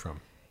getting this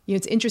from?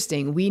 It's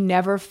interesting. We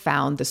never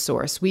found the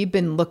source. We've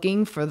been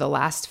looking for the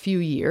last few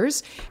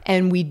years,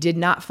 and we did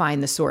not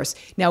find the source.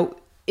 Now,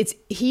 his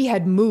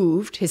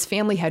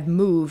family had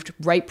moved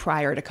right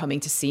prior to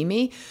coming to see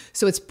me.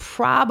 So it's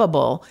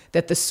probable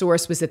that the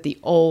source was at the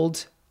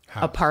old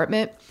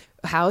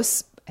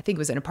house. I think it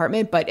was an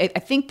apartment, but I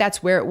think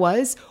that's where it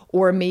was,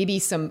 or maybe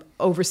some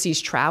overseas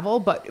travel.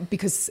 But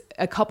because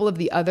a couple of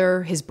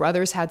his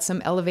brothers had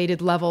some elevated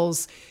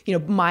levels,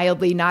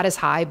 mildly, not as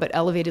high, but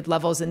elevated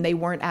levels, and they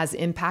weren't as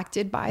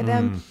impacted by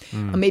them,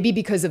 maybe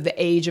because of the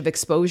age of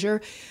exposure.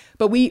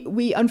 But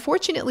we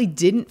unfortunately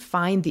didn't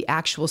find the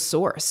actual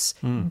source.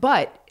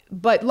 But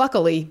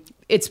luckily,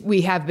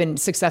 we have been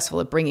successful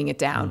at bringing it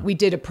down. We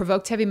did a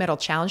provoked heavy metal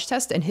challenge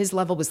test, and his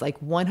level was like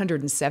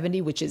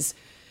 170, which is...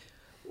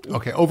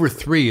 Okay, over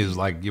 3 is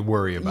like you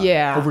worry about.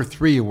 Yeah. Over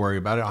 3 you worry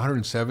about it.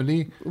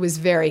 170? It was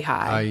very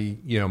high.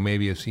 I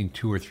maybe have seen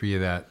 2 or 3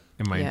 of that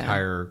in my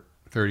entire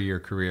 30-year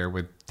career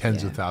with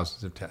tens of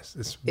thousands of tests.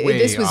 This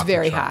was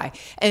very high.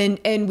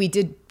 And we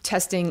did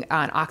testing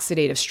on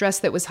oxidative stress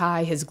that was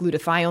high. His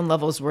glutathione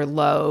levels were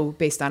low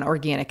based on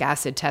organic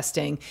acid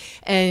testing.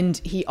 And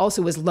he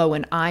also was low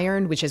in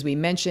iron, which, as we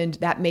mentioned,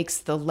 that makes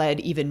the lead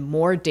even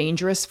more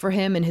dangerous for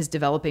him and his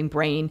developing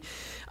brain.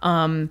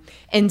 And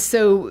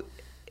so...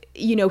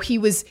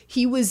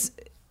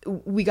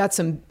 we got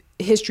some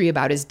history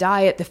about his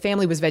diet. The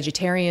family was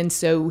vegetarian,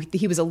 so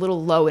he was a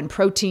little low in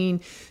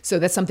protein. So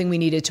that's something we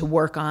needed to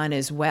work on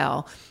as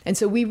well. And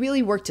so we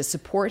really worked to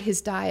support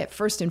his diet.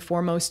 First and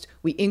foremost,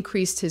 we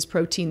increased his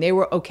protein. They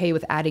were okay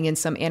with adding in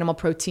some animal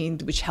protein,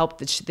 which helped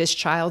this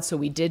child. So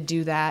we did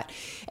do that.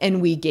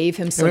 And we gave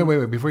him some...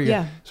 Wait, before you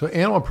get... So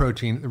animal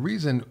protein, the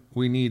reason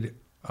we need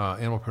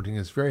animal protein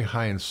is very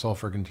high in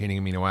sulfur-containing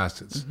amino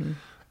acids.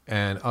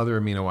 And other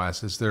amino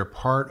acids. They're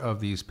part of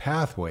these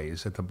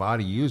pathways that the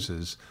body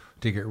uses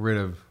to get rid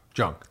of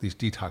junk, these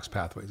detox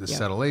pathways,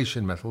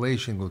 acetylation,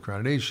 methylation,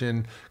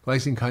 glucuronidation,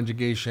 glycine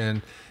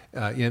conjugation,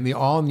 and they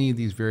all need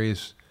these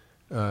various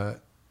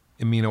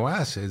amino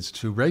acids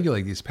to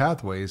regulate these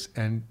pathways.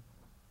 And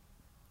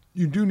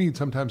you do need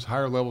sometimes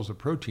higher levels of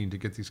protein to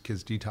get these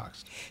kids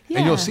detoxed. Yeah.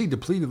 And you'll see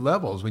depleted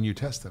levels when you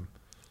test them.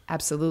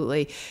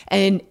 Absolutely.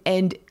 And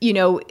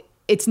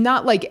it's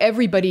not like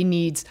everybody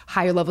needs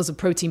higher levels of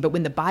protein, but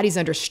when the body's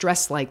under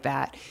stress like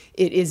that,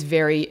 it is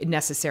very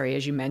necessary,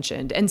 as you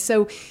mentioned. And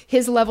so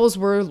his levels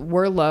were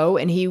low,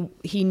 and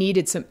he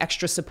needed some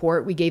extra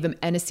support. We gave him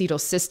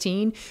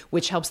N-acetylcysteine,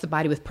 which helps the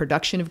body with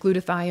production of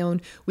glutathione.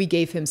 We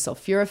gave him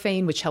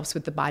sulforaphane, which helps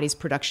with the body's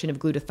production of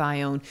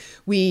glutathione.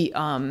 We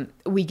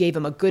gave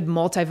him a good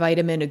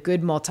multivitamin, a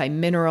good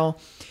multimineral.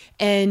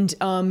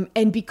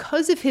 And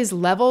because of his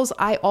levels,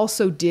 I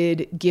also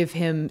did give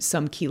him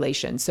some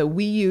chelation. So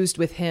we used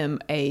with him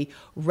a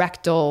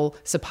rectal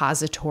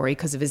suppository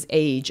because of his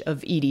age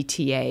of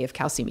EDTA, of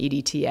calcium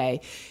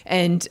EDTA,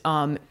 and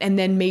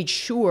then made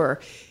sure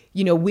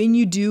when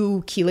you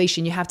do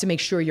chelation, you have to make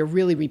sure you're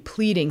really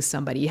repleting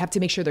somebody. You have to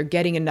make sure they're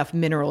getting enough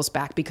minerals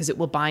back because it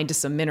will bind to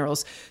some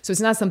minerals. So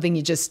it's not something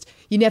you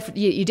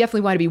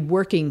definitely want to be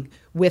working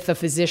with a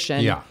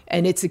physician. Yeah.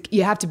 And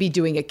you have to be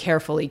doing it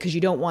carefully because you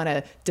don't want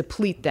to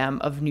deplete them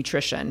of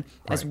nutrition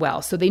as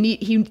well. So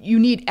you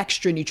need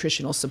extra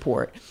nutritional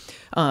support.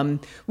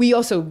 We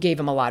also gave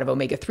him a lot of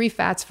omega-3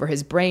 fats for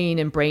his brain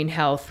and brain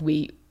health.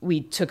 We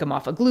took him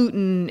off of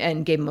gluten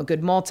and gave him a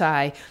good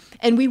multi.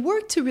 And we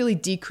worked to really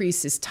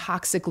decrease his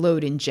toxic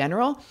load in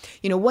general.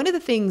 One of the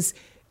things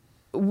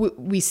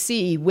we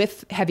see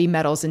with heavy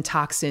metals and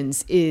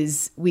toxins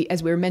is,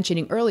 as we were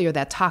mentioning earlier,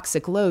 that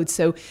toxic load.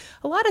 So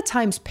a lot of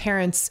times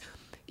parents,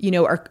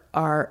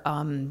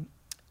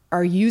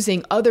 are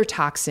using other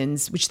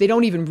toxins, which they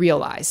don't even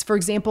realize. For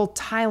example,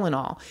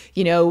 Tylenol.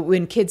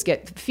 When kids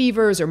get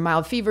fevers or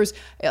mild fevers,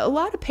 a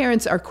lot of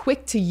parents are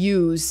quick to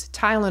use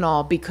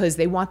Tylenol because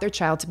they want their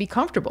child to be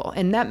comfortable.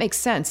 And that makes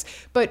sense.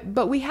 But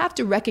we have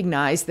to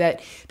recognize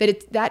that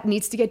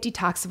needs to get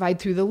detoxified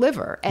through the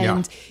liver.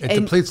 And it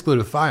depletes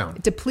glutathione.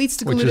 It depletes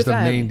the which glutathione. Which is the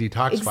main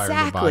detoxifier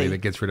in the body that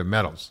gets rid of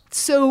metals.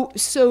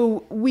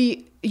 So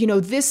we,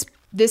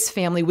 this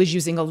family was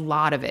using a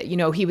lot of it.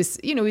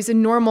 He's a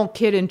normal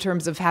kid in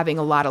terms of having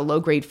a lot of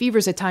low-grade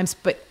fevers at times,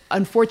 but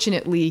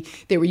unfortunately,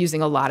 they were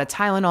using a lot of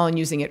Tylenol and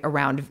using it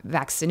around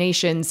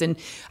vaccinations. And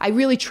I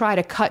really try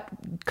to cut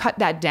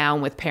that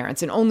down with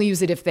parents and only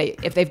use it if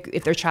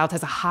their child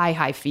has a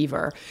high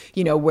fever,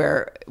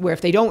 where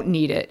if they don't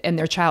need it and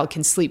their child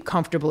can sleep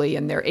comfortably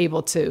and they're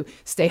able to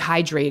stay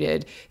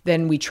hydrated,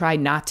 then we try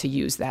not to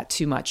use that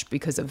too much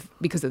because of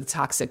the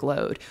toxic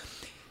load.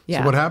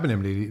 Yeah. So what happened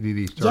to him? Did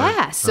he start?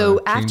 Yeah. So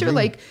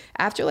changing?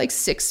 after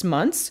 6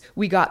 months,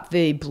 we got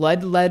the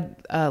blood lead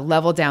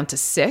level down to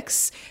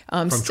 6.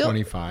 From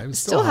 25.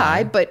 Still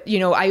high, but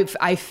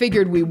I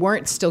figured we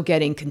weren't still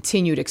getting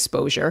continued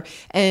exposure.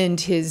 And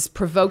his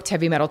provoked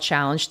heavy metal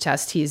challenge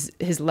test,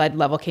 his lead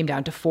level came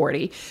down to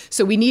 40.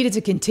 So we needed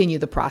to continue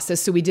the process.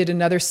 So we did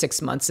another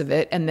 6 months of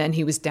it, and then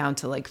he was down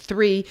to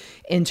 3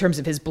 in terms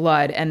of his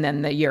blood, and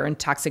then the urine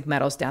toxic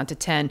metals down to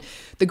 10.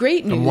 The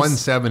great news. From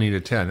 170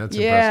 to 10. That's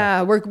impressive.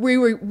 Yeah,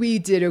 we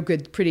did a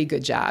pretty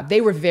good job.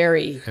 They were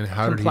very compliant. And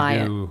how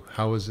compliant. Did he do?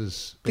 How was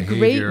his behavior? The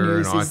great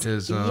news and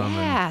autism?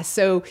 Yeah.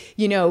 So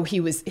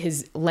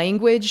his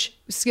language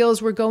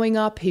skills were going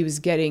up.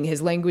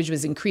 His language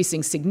was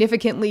increasing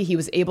significantly. He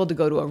was able to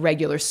go to a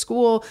regular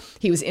school.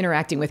 He was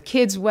interacting with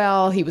kids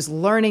well. He was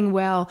learning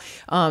well.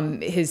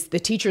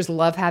 The teachers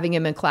love having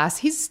him in class.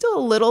 He's still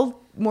a little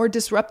more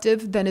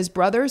disruptive than his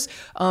brothers.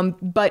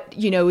 But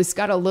he's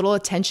got a little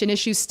attention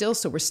issue still.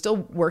 So we're still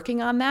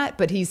working on that,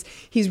 but he's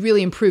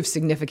really improved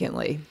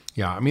significantly.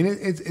 Yeah. I mean,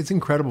 it's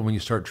incredible when you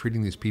start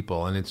treating these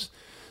people, and it's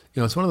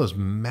one of those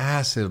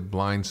massive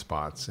blind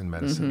spots in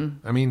medicine.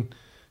 Mm-hmm. I mean,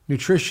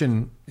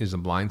 nutrition is a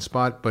blind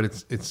spot, but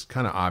it's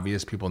kind of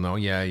obvious. People know,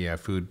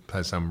 food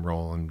has some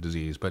role in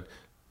disease, but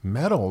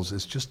metals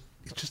is just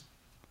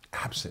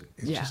absent.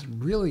 It's just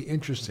really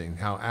interesting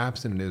how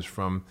absent it is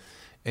from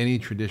any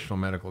traditional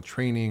medical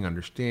training,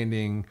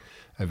 understanding,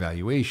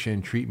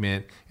 evaluation,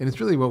 treatment. And it's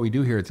really what we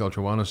do here at the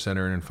Ultra Wellness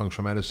Center and in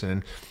functional medicine.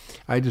 And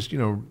I just,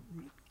 you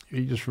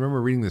just remember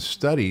reading this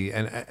study,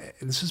 and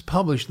this is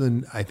published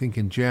I think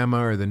in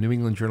JAMA or the New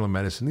England Journal of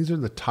Medicine. These are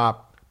the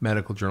top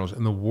medical journals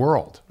in the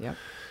world. Yep.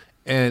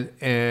 And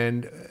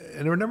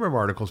there were a number of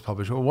articles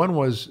published. Well, one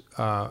was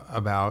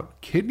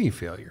about kidney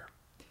failure.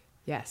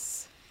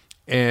 Yes.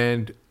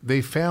 And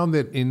they found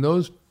that in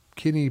those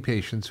kidney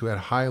patients who had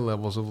high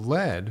levels of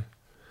lead,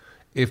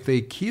 if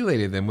they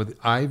chelated them with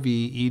IV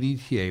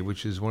EDTA,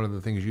 which is one of the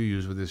things you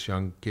use with this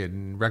young kid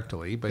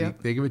rectally,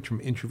 but they give it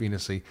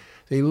intravenously,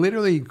 they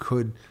literally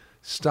could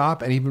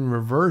stop and even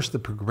reverse the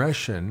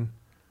progression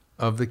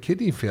of the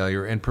kidney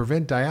failure and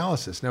prevent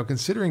dialysis. Now,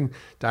 considering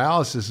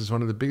dialysis is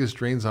one of the biggest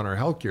drains on our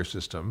healthcare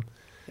system,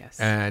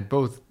 and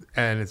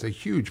it's a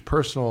huge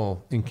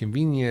personal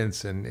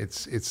inconvenience, and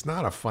it's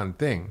not a fun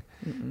thing.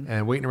 Mm-mm.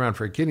 And waiting around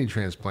for a kidney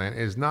transplant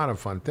is not a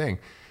fun thing.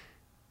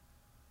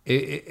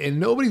 And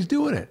nobody's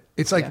doing it.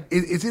 It's like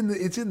it's in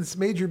this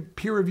major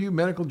peer-reviewed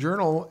medical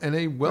journal and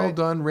a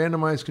well-done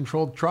randomized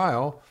controlled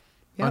trial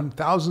on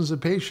thousands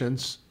of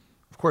patients.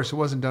 Of course, it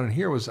wasn't done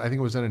here. I think it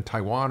was done in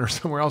Taiwan or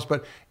somewhere else,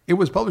 but it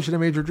was published in a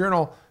major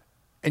journal,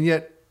 and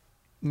yet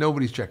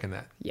nobody's checking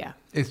that. Yeah,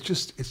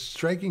 it's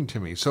striking to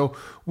me. So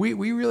we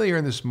really are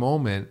in this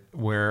moment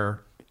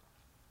where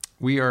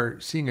we are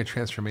seeing a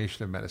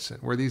transformation of medicine,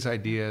 where these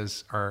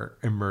ideas are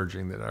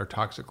emerging, that our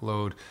toxic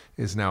load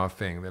is now a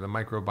thing, that a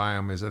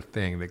microbiome is a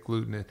thing, that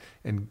gluten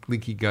and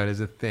leaky gut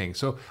is a thing.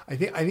 So I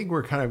think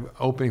we're kind of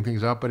opening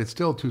things up, but it's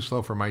still too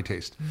slow for my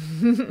taste.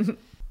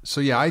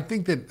 So I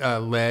think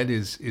that lead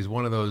is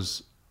one of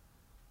those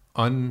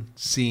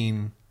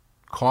unseen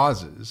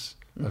causes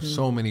of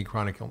so many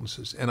chronic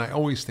illnesses. And I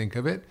always think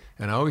of it,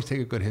 and I always take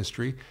a good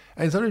history.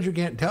 And sometimes you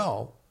can't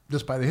tell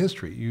just by the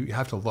history. You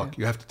have to look.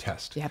 You have to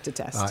test. You have to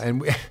test.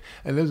 And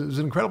there's an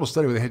incredible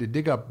study where they had to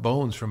dig up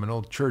bones from an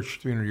old church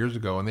 300 years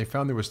ago, and they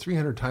found there was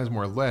 300 times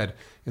more lead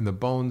in the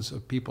bones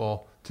of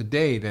people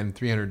today than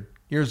 300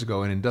 years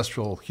ago in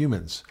industrial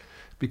humans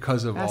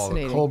because of all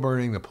the coal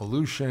burning, the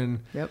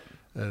pollution,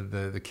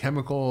 the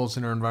chemicals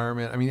in our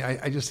environment. I mean,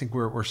 I just think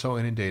we're so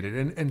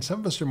inundated, and some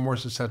of us are more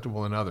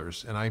susceptible than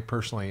others. And I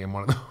personally am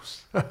one of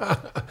those.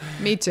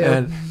 Me too.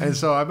 And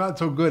so I'm not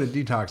so good at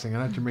detoxing.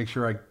 I have to make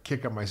sure I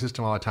kick up my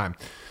system all the time.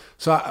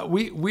 So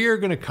we are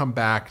going to come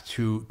back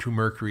to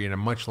mercury in a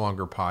much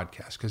longer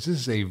podcast because this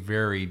is a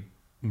very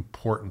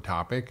important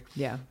topic.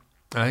 Yeah.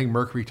 And I think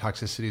mercury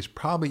toxicity is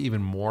probably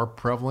even more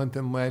prevalent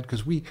than lead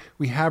because we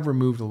have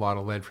removed a lot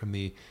of lead from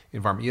the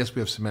environment. Yes, we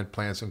have cement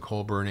plants and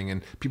coal burning,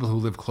 and people who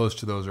live close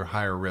to those are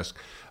higher risk.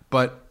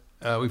 But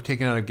we've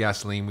taken it out of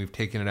gasoline, we've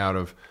taken it out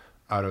of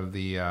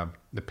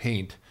the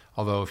paint.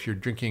 Although if you're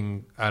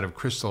drinking out of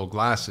crystal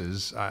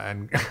glasses,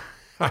 and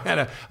I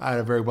had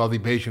a very wealthy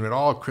patient with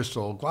all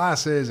crystal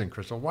glasses and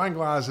crystal wine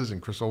glasses and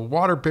crystal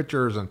water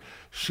pitchers, and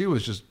she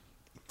was just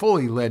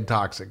fully lead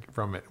toxic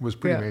from it. It was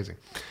pretty amazing.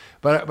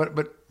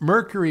 But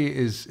mercury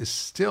is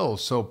still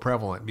so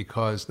prevalent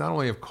because not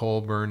only of coal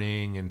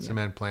burning and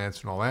cement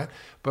plants and all that,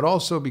 but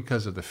also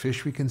because of the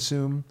fish we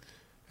consume,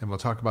 and we'll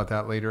talk about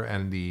that later,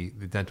 and the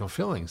dental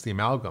fillings, the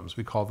amalgams.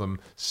 We call them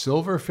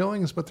silver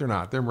fillings, but they're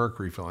not. They're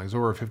mercury fillings,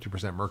 over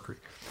 50% mercury.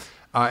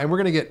 And we're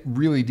going to get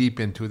really deep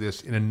into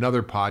this in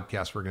another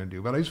podcast we're going to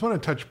do. But I just want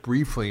to touch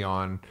briefly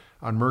on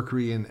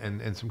mercury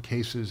and some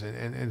cases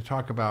and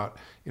talk about,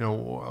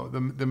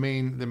 the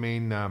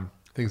main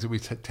things that we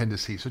tend to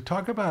see. So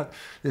talk about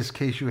this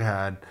case you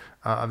had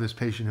of this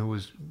patient who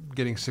was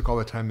getting sick all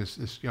the time,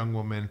 this young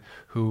woman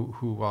who,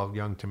 well,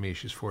 young to me,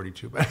 she's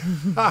 42, but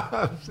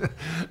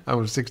I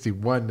was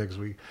 61 next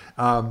week.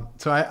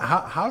 So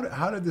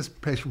how did this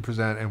patient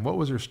present, and what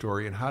was her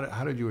story, and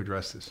how did you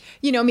address this?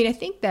 I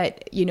think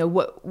that,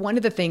 one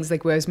of the things,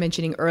 like what I was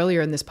mentioning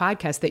earlier in this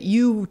podcast, that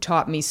you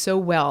taught me so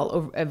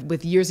well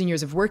with years and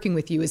years of working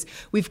with you is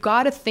we've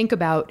got to think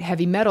about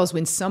heavy metals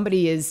when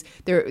somebody is,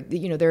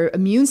 their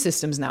immune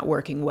system's not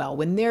working well,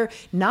 when they're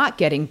not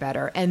getting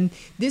better. And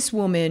this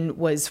woman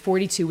was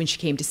 42 when she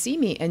came to see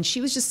me, and she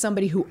was just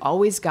somebody who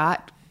always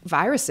got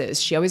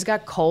viruses. She always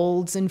got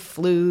colds and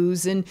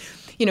flus, and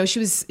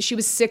she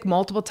was sick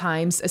multiple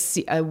times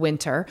a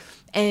winter,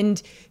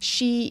 and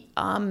she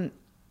got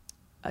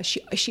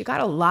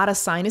a lot of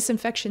sinus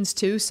infections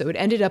too. So it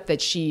ended up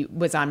that she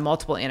was on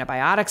multiple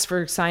antibiotics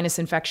for sinus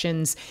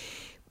infections.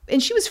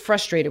 And she was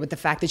frustrated with the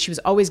fact that she was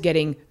always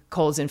getting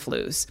colds and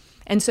flus.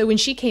 And so when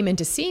she came in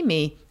to see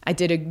me, I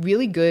did a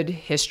really good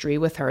history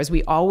with her, as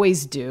we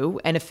always do,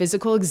 and a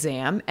physical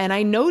exam. And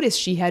I noticed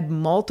she had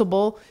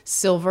multiple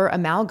silver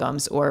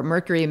amalgams or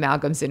mercury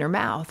amalgams in her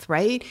mouth,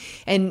 right?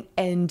 And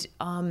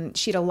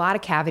she had a lot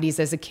of cavities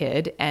as a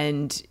kid,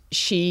 and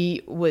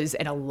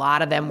a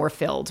lot of them were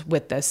filled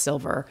with the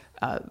silver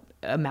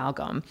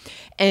amalgam.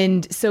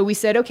 And so we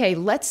said, okay,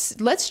 let's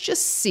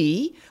just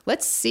see,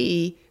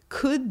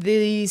 could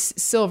these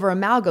silver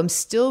amalgams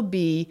still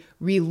be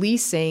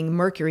releasing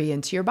mercury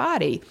into your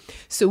body?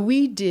 So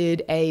we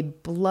did a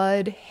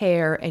blood,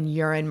 hair, and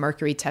urine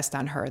mercury test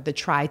on her, the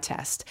TRI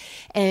test.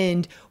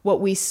 And what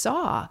we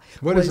saw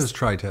is this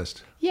TRI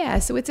test? Yeah,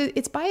 so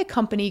it's by a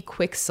company,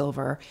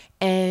 Quicksilver,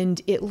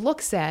 and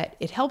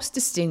it helps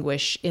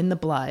distinguish in the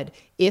blood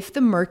if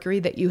the mercury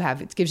that you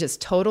have, it gives us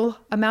total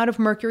amount of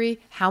mercury,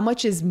 how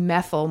much is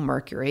methyl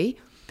mercury,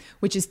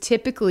 which is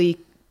typically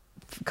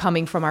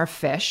coming from our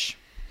fish,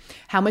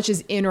 how much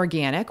is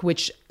inorganic,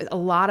 which a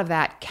lot of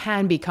that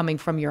can be coming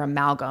from your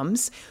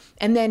amalgams,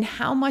 and then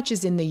how much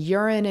is in the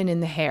urine and in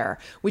the hair,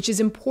 which is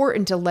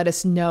important to let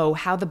us know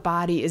how the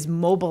body is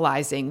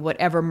mobilizing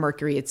whatever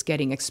mercury it's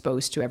getting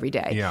exposed to every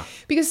day. Yeah.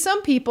 Because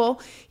some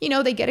people,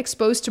 they get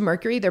exposed to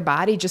mercury, their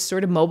body just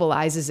sort of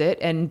mobilizes it,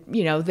 and,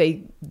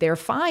 they're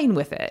fine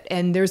with it.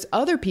 And there's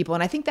other people,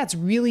 and I think that's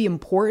really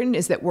important,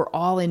 is that we're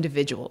all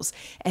individuals.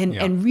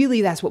 And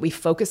really that's what we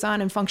focus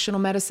on in functional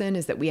medicine,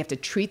 is that we have to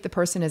treat the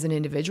person as an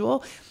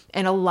individual.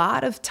 And a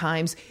lot of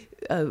times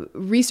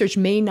research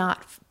may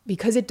not,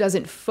 because it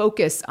doesn't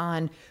focus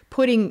on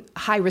putting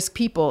high-risk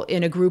people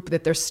in a group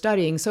that they're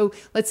studying. So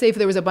let's say if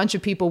there was a bunch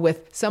of people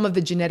with some of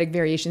the genetic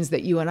variations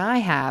that you and I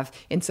have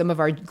in some of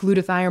our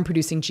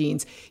glutathione-producing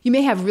genes, you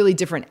may have really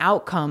different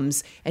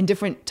outcomes and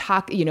different,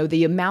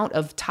 the amount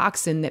of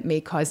toxin that may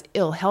cause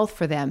ill health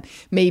for them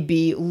may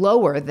be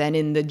lower than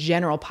in the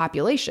general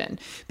population,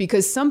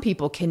 because some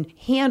people can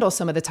handle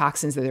some of the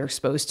toxins that they're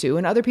exposed to,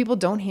 and other people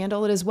don't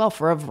handle it as well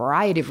for a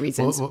variety of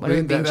reasons, one of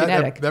them being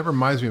genetic. That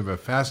reminds me of a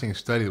fascinating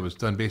study that was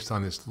done based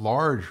on this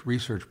large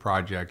research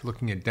project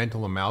looking at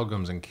dental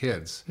amalgams in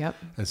kids. Yep.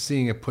 And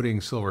seeing if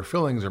putting silver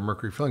fillings or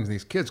mercury fillings in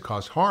these kids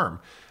caused harm.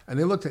 And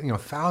they looked at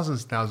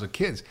thousands and thousands of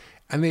kids,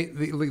 and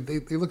they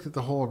looked at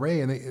the whole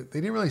array, and they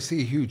didn't really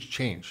see a huge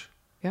change.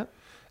 Yep.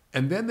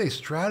 And then they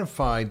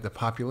stratified the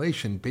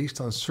population based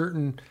on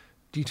certain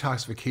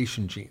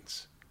detoxification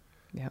genes.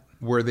 Yep.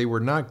 Where they were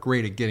not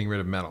great at getting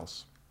rid of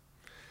metals.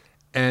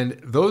 And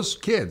those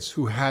kids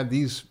who had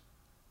these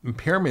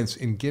impairments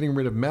in getting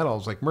rid of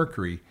metals like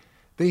mercury,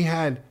 they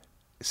had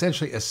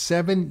essentially a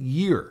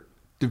 7-year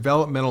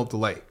developmental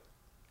delay.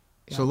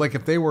 Yeah. So like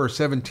if they were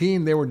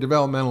 17, they were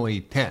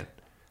developmentally 10.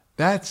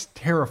 That's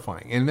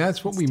terrifying. And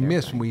that's what we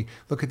miss when we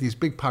look at these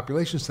big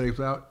population studies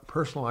without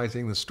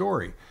personalizing the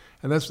story.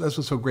 And that's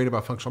what's so great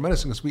about functional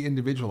medicine, is we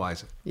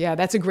individualize it. Yeah,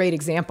 that's a great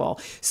example.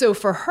 So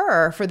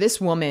for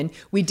this woman,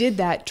 we did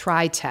that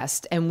try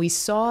test, and we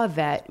saw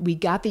that we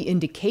got the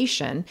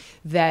indication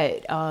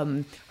that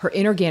her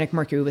inorganic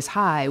mercury was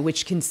high,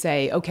 which can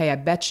say, okay, I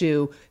bet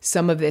you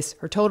some of this,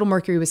 her total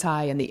mercury was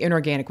high and the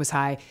inorganic was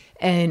high.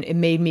 And it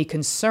made me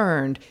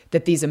concerned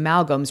that these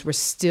amalgams were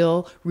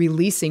still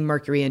releasing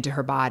mercury into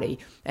her body.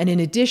 And in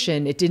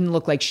addition, it didn't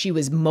look like she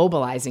was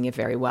mobilizing it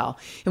very well.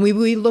 And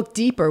we looked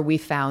deeper, we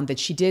found that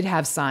she did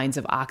have signs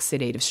of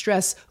oxidative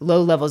stress,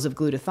 low levels of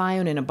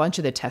glutathione in a bunch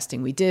of the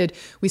testing we did.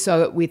 We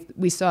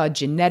saw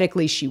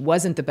genetically she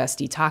wasn't the best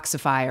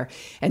detoxifier.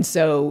 And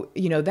so,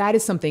 that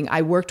is something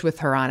I worked with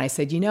her on. I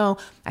said,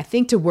 I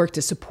think to work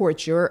to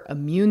support your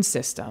immune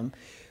system,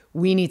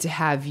 we need to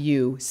have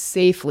you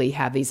safely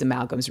have these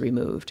amalgams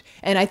removed.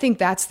 And I think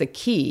that's the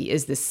key,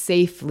 is the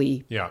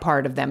safely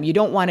part of them. You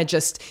don't want to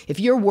just, if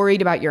you're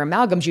worried about your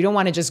amalgams, you don't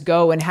want to just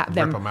go and have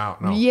them. Rip them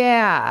out, no.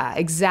 Yeah,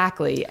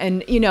 exactly.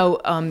 And,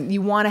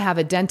 you want to have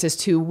a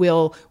dentist who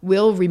will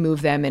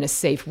remove them in a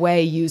safe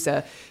way, use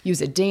a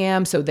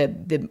dam so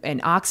that and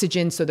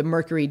oxygen so the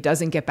mercury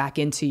doesn't get back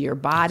into your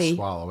body.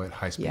 Swallow it,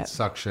 high-speed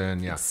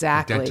suction. Yeah,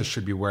 exactly. The dentist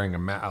should be wearing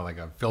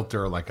a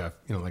filter, like a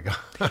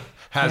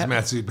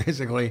hazmat suit,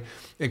 basically,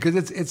 because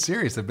it's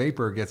serious. The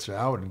vapor gets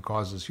out and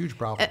causes huge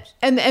problems.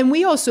 And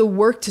we also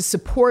work to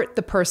support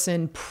the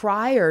person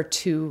prior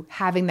to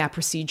having that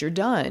procedure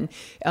done.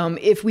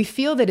 If we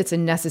feel that it's a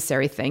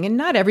necessary thing, and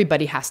not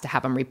everybody has to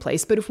have them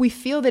replaced, but if we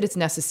feel that it's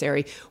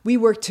necessary, we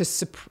work to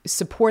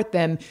support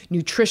them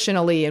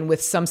nutritionally and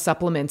with some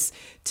supplements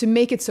to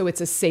make it so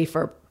it's a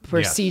safer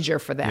procedure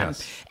for them.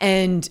 Yes.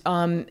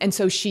 And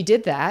so she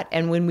did that.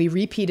 And when we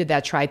repeated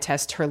that try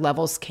test, her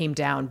levels came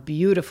down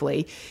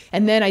beautifully.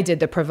 And then I did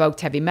the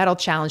provoked heavy metal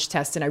challenge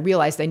test, and I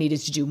realized I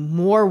needed to do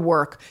more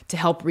work to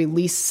help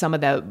release some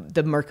of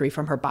the mercury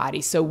from her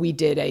body. So we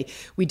did a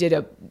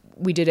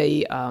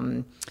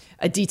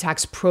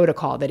detox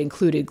protocol that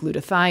included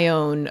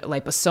glutathione,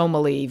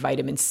 liposomally,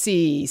 vitamin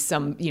C,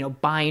 some,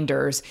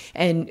 binders,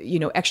 and,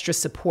 extra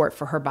support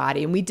for her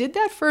body. And we did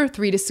that for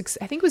 3 to 6,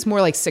 I think it was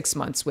more like 6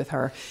 months with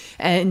her.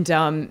 And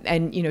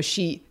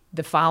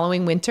the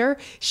following winter,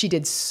 she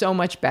did so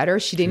much better.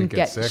 She didn't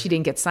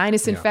get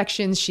sinus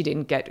infections. She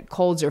didn't get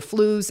colds or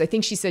flus. I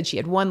think she said she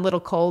had one little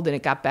cold and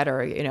it got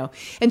better,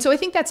 And so I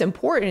think that's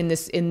important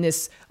in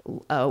this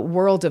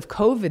world of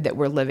COVID that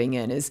we're living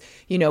in, is,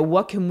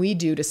 what can we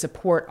do to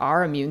support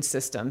our immune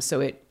system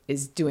so it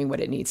is doing what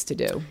it needs to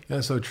do?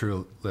 That's so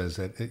true, Liz.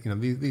 That,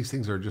 these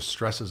things are just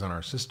stresses on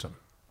our system.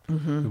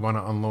 Mm-hmm. We want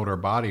to unload our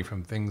body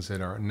from things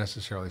that aren't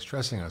necessarily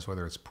stressing us,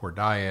 whether it's poor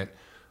diet,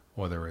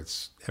 whether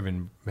it's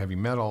heavy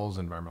metals,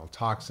 environmental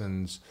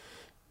toxins.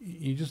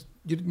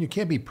 You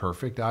can't be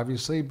perfect,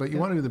 obviously, but you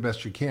want to do the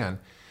best you can.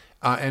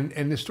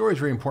 And the story is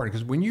very important,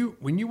 because when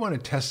you want to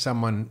test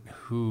someone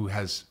who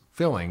has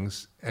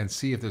fillings and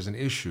see if there's an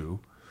issue,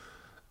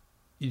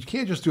 you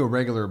can't just do a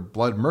regular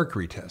blood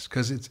mercury test,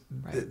 because it's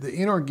the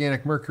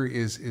inorganic mercury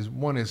is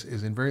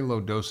in very low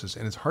doses,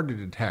 and it's hard to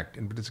detect,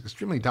 but it's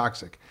extremely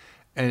toxic.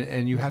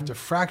 And you have to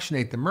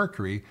fractionate the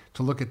mercury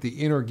to look at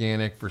the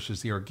inorganic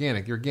versus the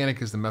organic. The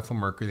organic is the methyl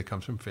mercury that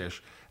comes from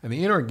fish, and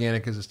the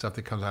inorganic is the stuff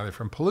that comes either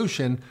from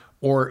pollution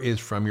or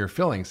is from your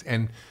fillings.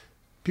 And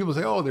people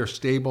say, oh, they're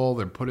stable,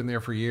 they're put in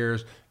there for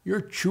years.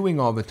 You're chewing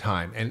all the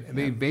time, and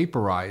they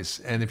vaporize.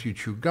 And if you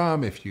chew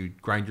gum, if you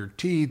grind your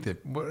teeth,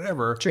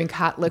 whatever. Drink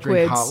hot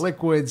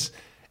liquids,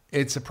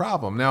 it's a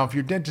problem. Now, if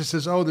your dentist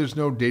says, oh, there's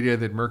no data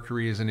that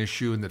mercury is an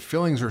issue and that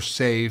fillings are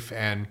safe,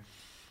 and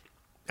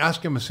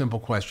ask him a simple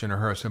question, or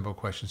her a simple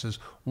question, says,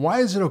 why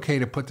is it okay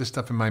to put this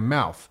stuff in my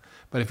mouth?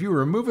 But if you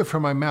remove it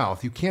from my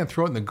mouth, you can't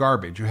throw it in the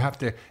garbage. You have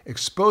to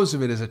dispose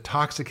of it as a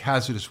toxic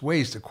hazardous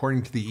waste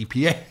according to the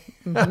EPA.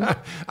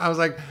 Mm-hmm. I was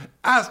like,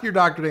 ask your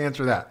doctor to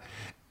answer that.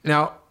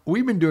 Now,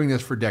 we've been doing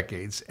this for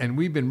decades, and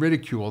we've been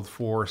ridiculed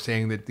for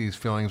saying that these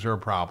fillings are a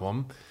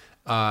problem.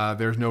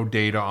 There's no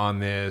data on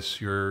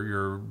this.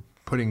 You're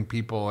putting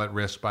people at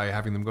risk by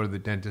having them go to the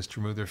dentist to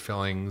remove their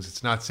fillings.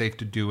 It's not safe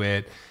to do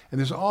it. And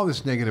there's all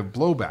this negative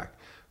blowback.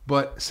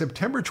 But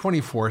September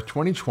 24th,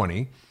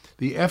 2020,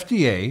 the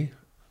FDA,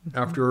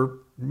 after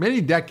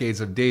many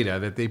decades of data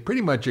that they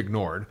pretty much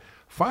ignored,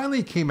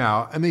 finally came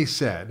out and they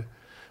said,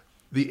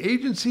 the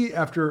agency,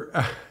 after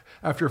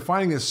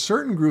finding that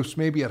certain groups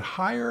may be at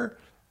higher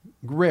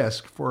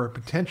risk for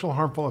potential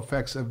harmful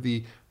effects of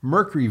the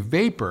mercury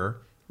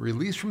vapor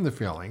released from the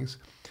fillings,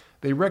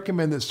 they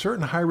recommend that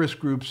certain high-risk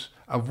groups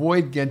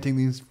avoid getting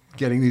these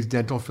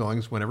dental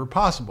fillings whenever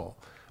possible.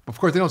 Of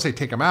course, they don't say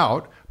take them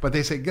out, but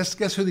they say,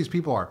 guess who these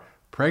people are?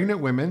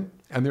 Pregnant women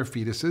and their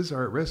fetuses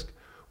are at risk.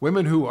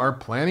 Women who are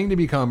planning to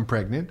become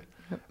pregnant,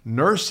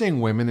 nursing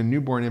women and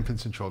newborn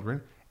infants and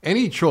children,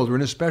 any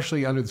children,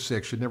 especially under the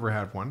 6, should never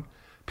have one.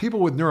 People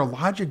with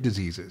neurologic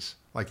diseases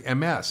like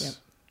MS,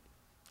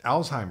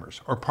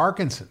 Alzheimer's, or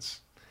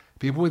Parkinson's.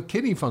 People with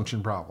kidney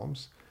function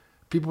problems.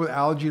 People with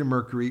allergy to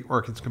mercury or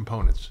its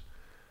components.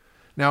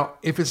 Now,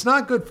 if it's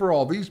not good for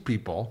all these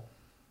people,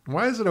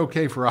 why is it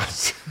okay for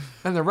us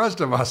and the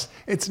rest of us?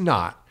 It's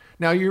not.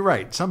 Now, you're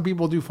right. Some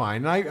people do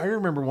fine. And I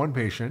remember one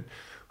patient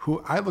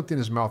who I looked in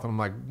his mouth and I'm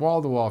like,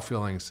 wall-to-wall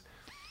fillings.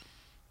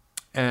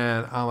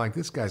 And I'm like,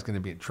 this guy's going to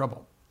be in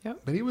trouble.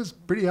 Yep. But he was a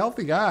pretty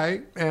healthy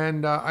guy.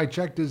 And I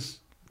checked his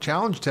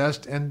challenge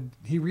test and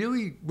he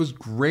really was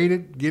great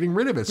at getting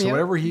rid of it. So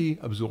whatever he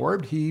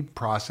absorbed, he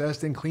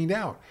processed and cleaned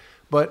out.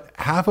 But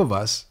half of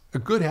us, a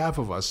good half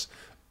of us,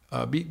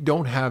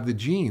 don't have the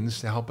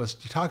genes to help us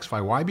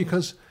detoxify. Why?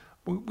 Because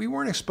we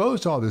weren't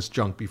exposed to all this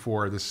junk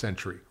before this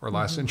century or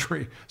last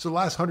century. So the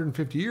last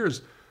 150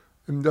 years,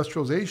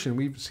 industrialization,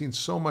 we've seen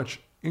so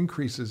much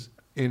increases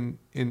in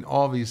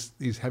all these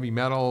heavy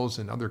metals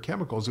and other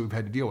chemicals that we've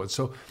had to deal with.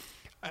 So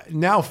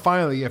now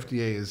finally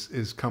FDA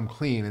is come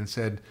clean and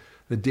said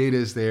the data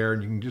is there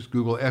and you can just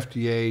Google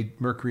FDA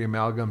mercury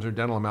amalgams or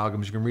dental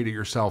amalgams. You can read it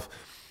yourself.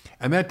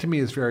 And that to me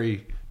is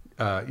very,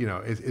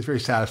 it's very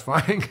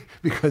satisfying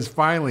because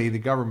finally the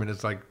government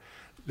is like,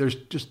 there's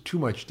just too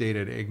much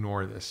data to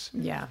ignore this.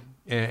 Yeah.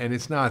 And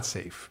it's not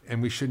safe.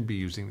 And we shouldn't be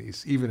using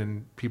these, even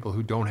in people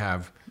who don't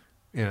have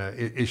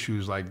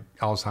issues like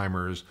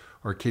Alzheimer's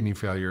or kidney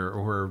failure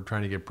or who are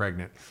trying to get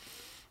pregnant.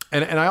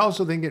 And I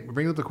also think it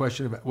brings up the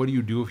question of what do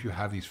you do if you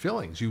have these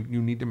fillings? You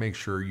need to make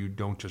sure you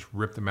don't just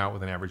rip them out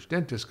with an average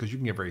dentist because you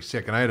can get very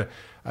sick. And I had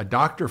a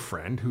doctor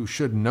friend who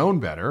should have known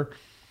better,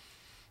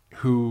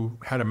 who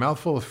had a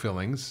mouthful of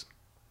fillings.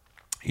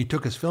 He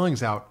took his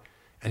fillings out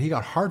and he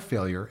got heart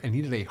failure and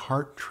needed a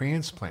heart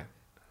transplant.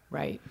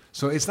 Right.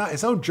 So it's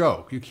no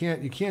joke. You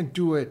can't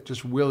do it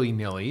just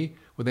willy-nilly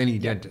with any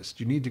dentist.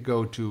 You need to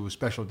go to a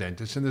special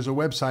dentist. And there's a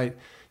website.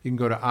 You can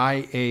go to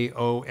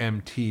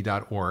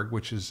IAOMT.org,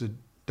 which is a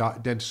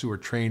dentists who are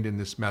trained in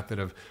this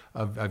method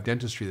of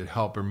dentistry that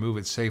help remove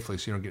it safely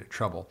so you don't get in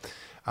trouble.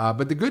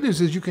 But the good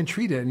news is you can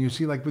treat it. And you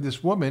see, like with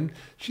this woman,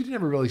 she didn't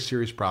have a really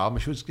serious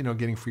problem. She was,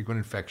 getting frequent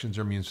infections.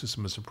 Her immune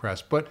system was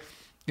suppressed. But,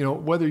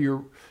 whether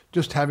you're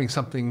just having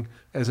something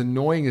as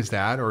annoying as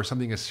that or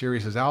something as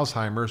serious as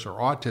Alzheimer's or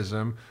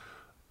autism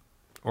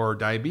or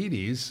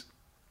diabetes,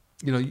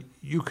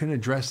 you can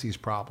address these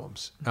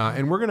problems.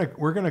 And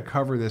we're gonna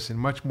cover this in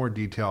much more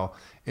detail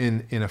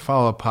in a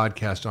follow-up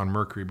podcast on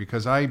mercury,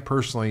 because I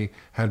personally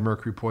had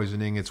mercury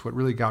poisoning. It's what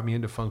really got me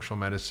into functional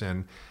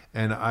medicine.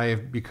 And I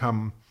have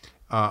become,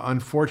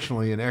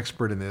 unfortunately, an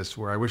expert in this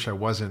where I wish I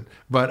wasn't,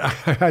 but I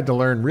had to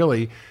learn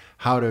really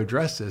how to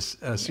address this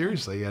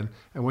seriously and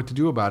what to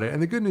do about it. And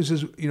the good news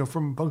is,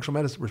 from a functional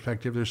medicine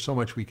perspective, there's so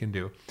much we can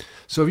do.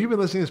 So if you've been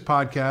listening to this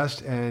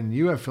podcast and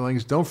you have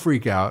fillings, don't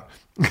freak out,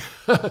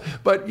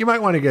 but you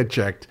might want to get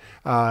checked.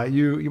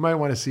 You might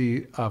want to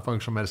see a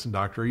functional medicine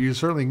doctor. You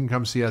certainly can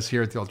come see us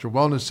here at the Ultra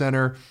Wellness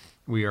Center.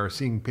 We are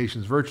seeing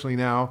patients virtually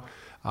now.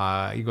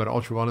 You go to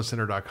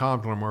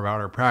ultrawellnesscenter.com to learn more about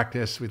our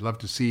practice. We'd love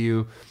to see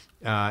you.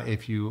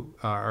 If you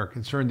are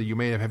concerned that you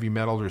may have heavy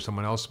metals or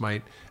someone else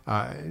might,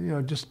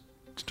 just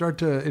start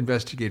to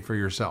investigate for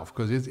yourself,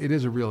 because it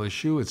is a real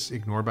issue. It's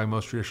ignored by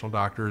most traditional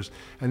doctors,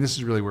 and this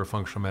is really where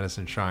functional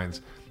medicine shines.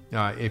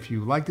 If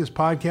you like this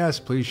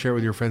podcast, please share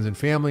with your friends and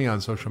family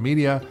on social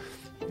media.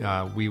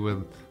 We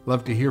would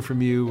love to hear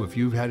from you. If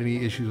you've had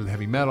any issues with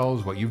heavy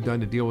metals, what you've done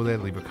to deal with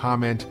it, leave a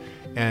comment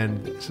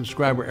and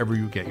subscribe wherever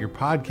you get your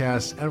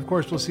podcasts. And of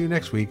course, we'll see you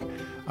next week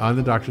on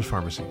The Doctor's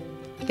Pharmacy.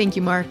 Thank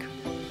you, Mark.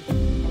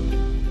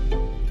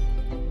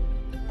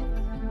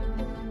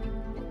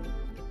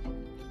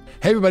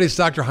 Hey everybody, it's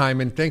Dr.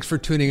 Hyman. Thanks for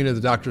tuning into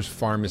The Doctor's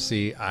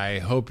Pharmacy. I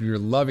hope you're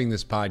loving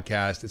this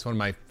podcast. It's one of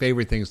my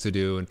favorite things to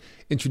do, and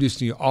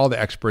introducing you all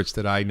the experts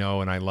that I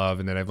know and I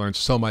love and that I've learned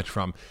so much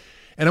from.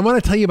 And I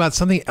want to tell you about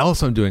something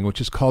else I'm doing, which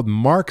is called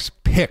Mark's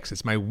Picks.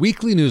 It's my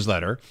weekly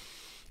newsletter,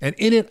 and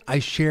in it I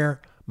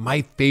share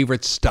my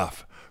favorite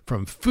stuff,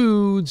 from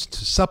foods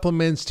to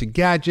supplements to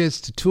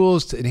gadgets to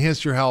tools to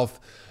enhance your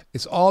health.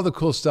 It's all the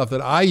cool stuff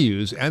that I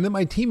use and that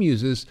my team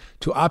uses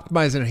to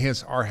optimize and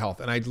enhance our health.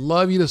 And I'd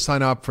love you to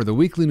sign up for the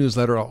weekly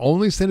newsletter. I'll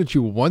only send it to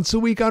you once a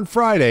week on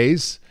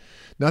Fridays.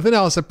 Nothing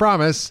else, I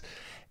promise.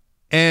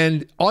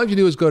 And all you have to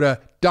do is go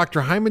to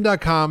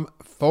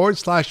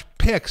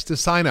drhyman.com/picks to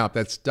sign up.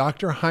 That's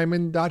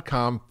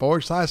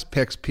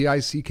drhyman.com/picks,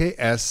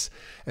 P-I-C-K-S,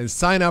 and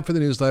sign up for the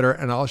newsletter.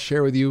 And I'll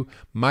share with you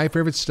my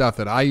favorite stuff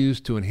that I use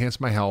to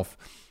enhance my health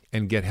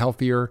and get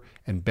healthier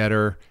and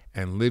better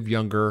and live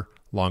younger,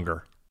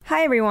 longer.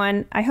 Hi,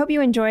 everyone. I hope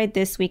you enjoyed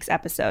this week's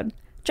episode.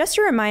 Just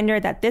a reminder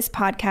that this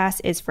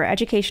podcast is for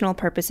educational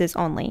purposes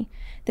only.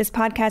 This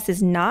podcast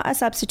is not a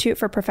substitute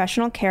for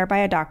professional care by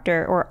a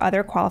doctor or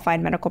other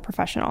qualified medical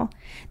professional.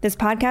 This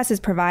podcast is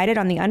provided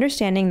on the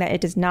understanding that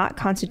it does not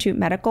constitute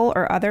medical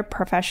or other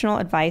professional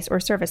advice or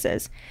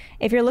services.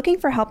 If you're looking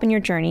for help in your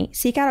journey,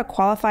 seek out a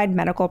qualified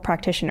medical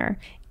practitioner.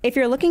 If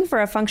you're looking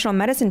for a functional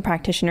medicine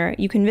practitioner,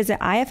 you can visit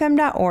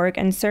ifm.org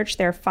and search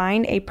their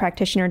Find a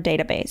Practitioner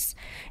database.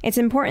 It's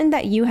important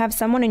that you have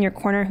someone in your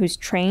corner who's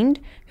trained,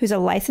 who's a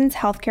licensed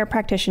healthcare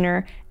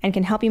practitioner, and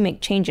can help you make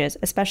changes,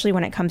 especially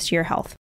when it comes to your health.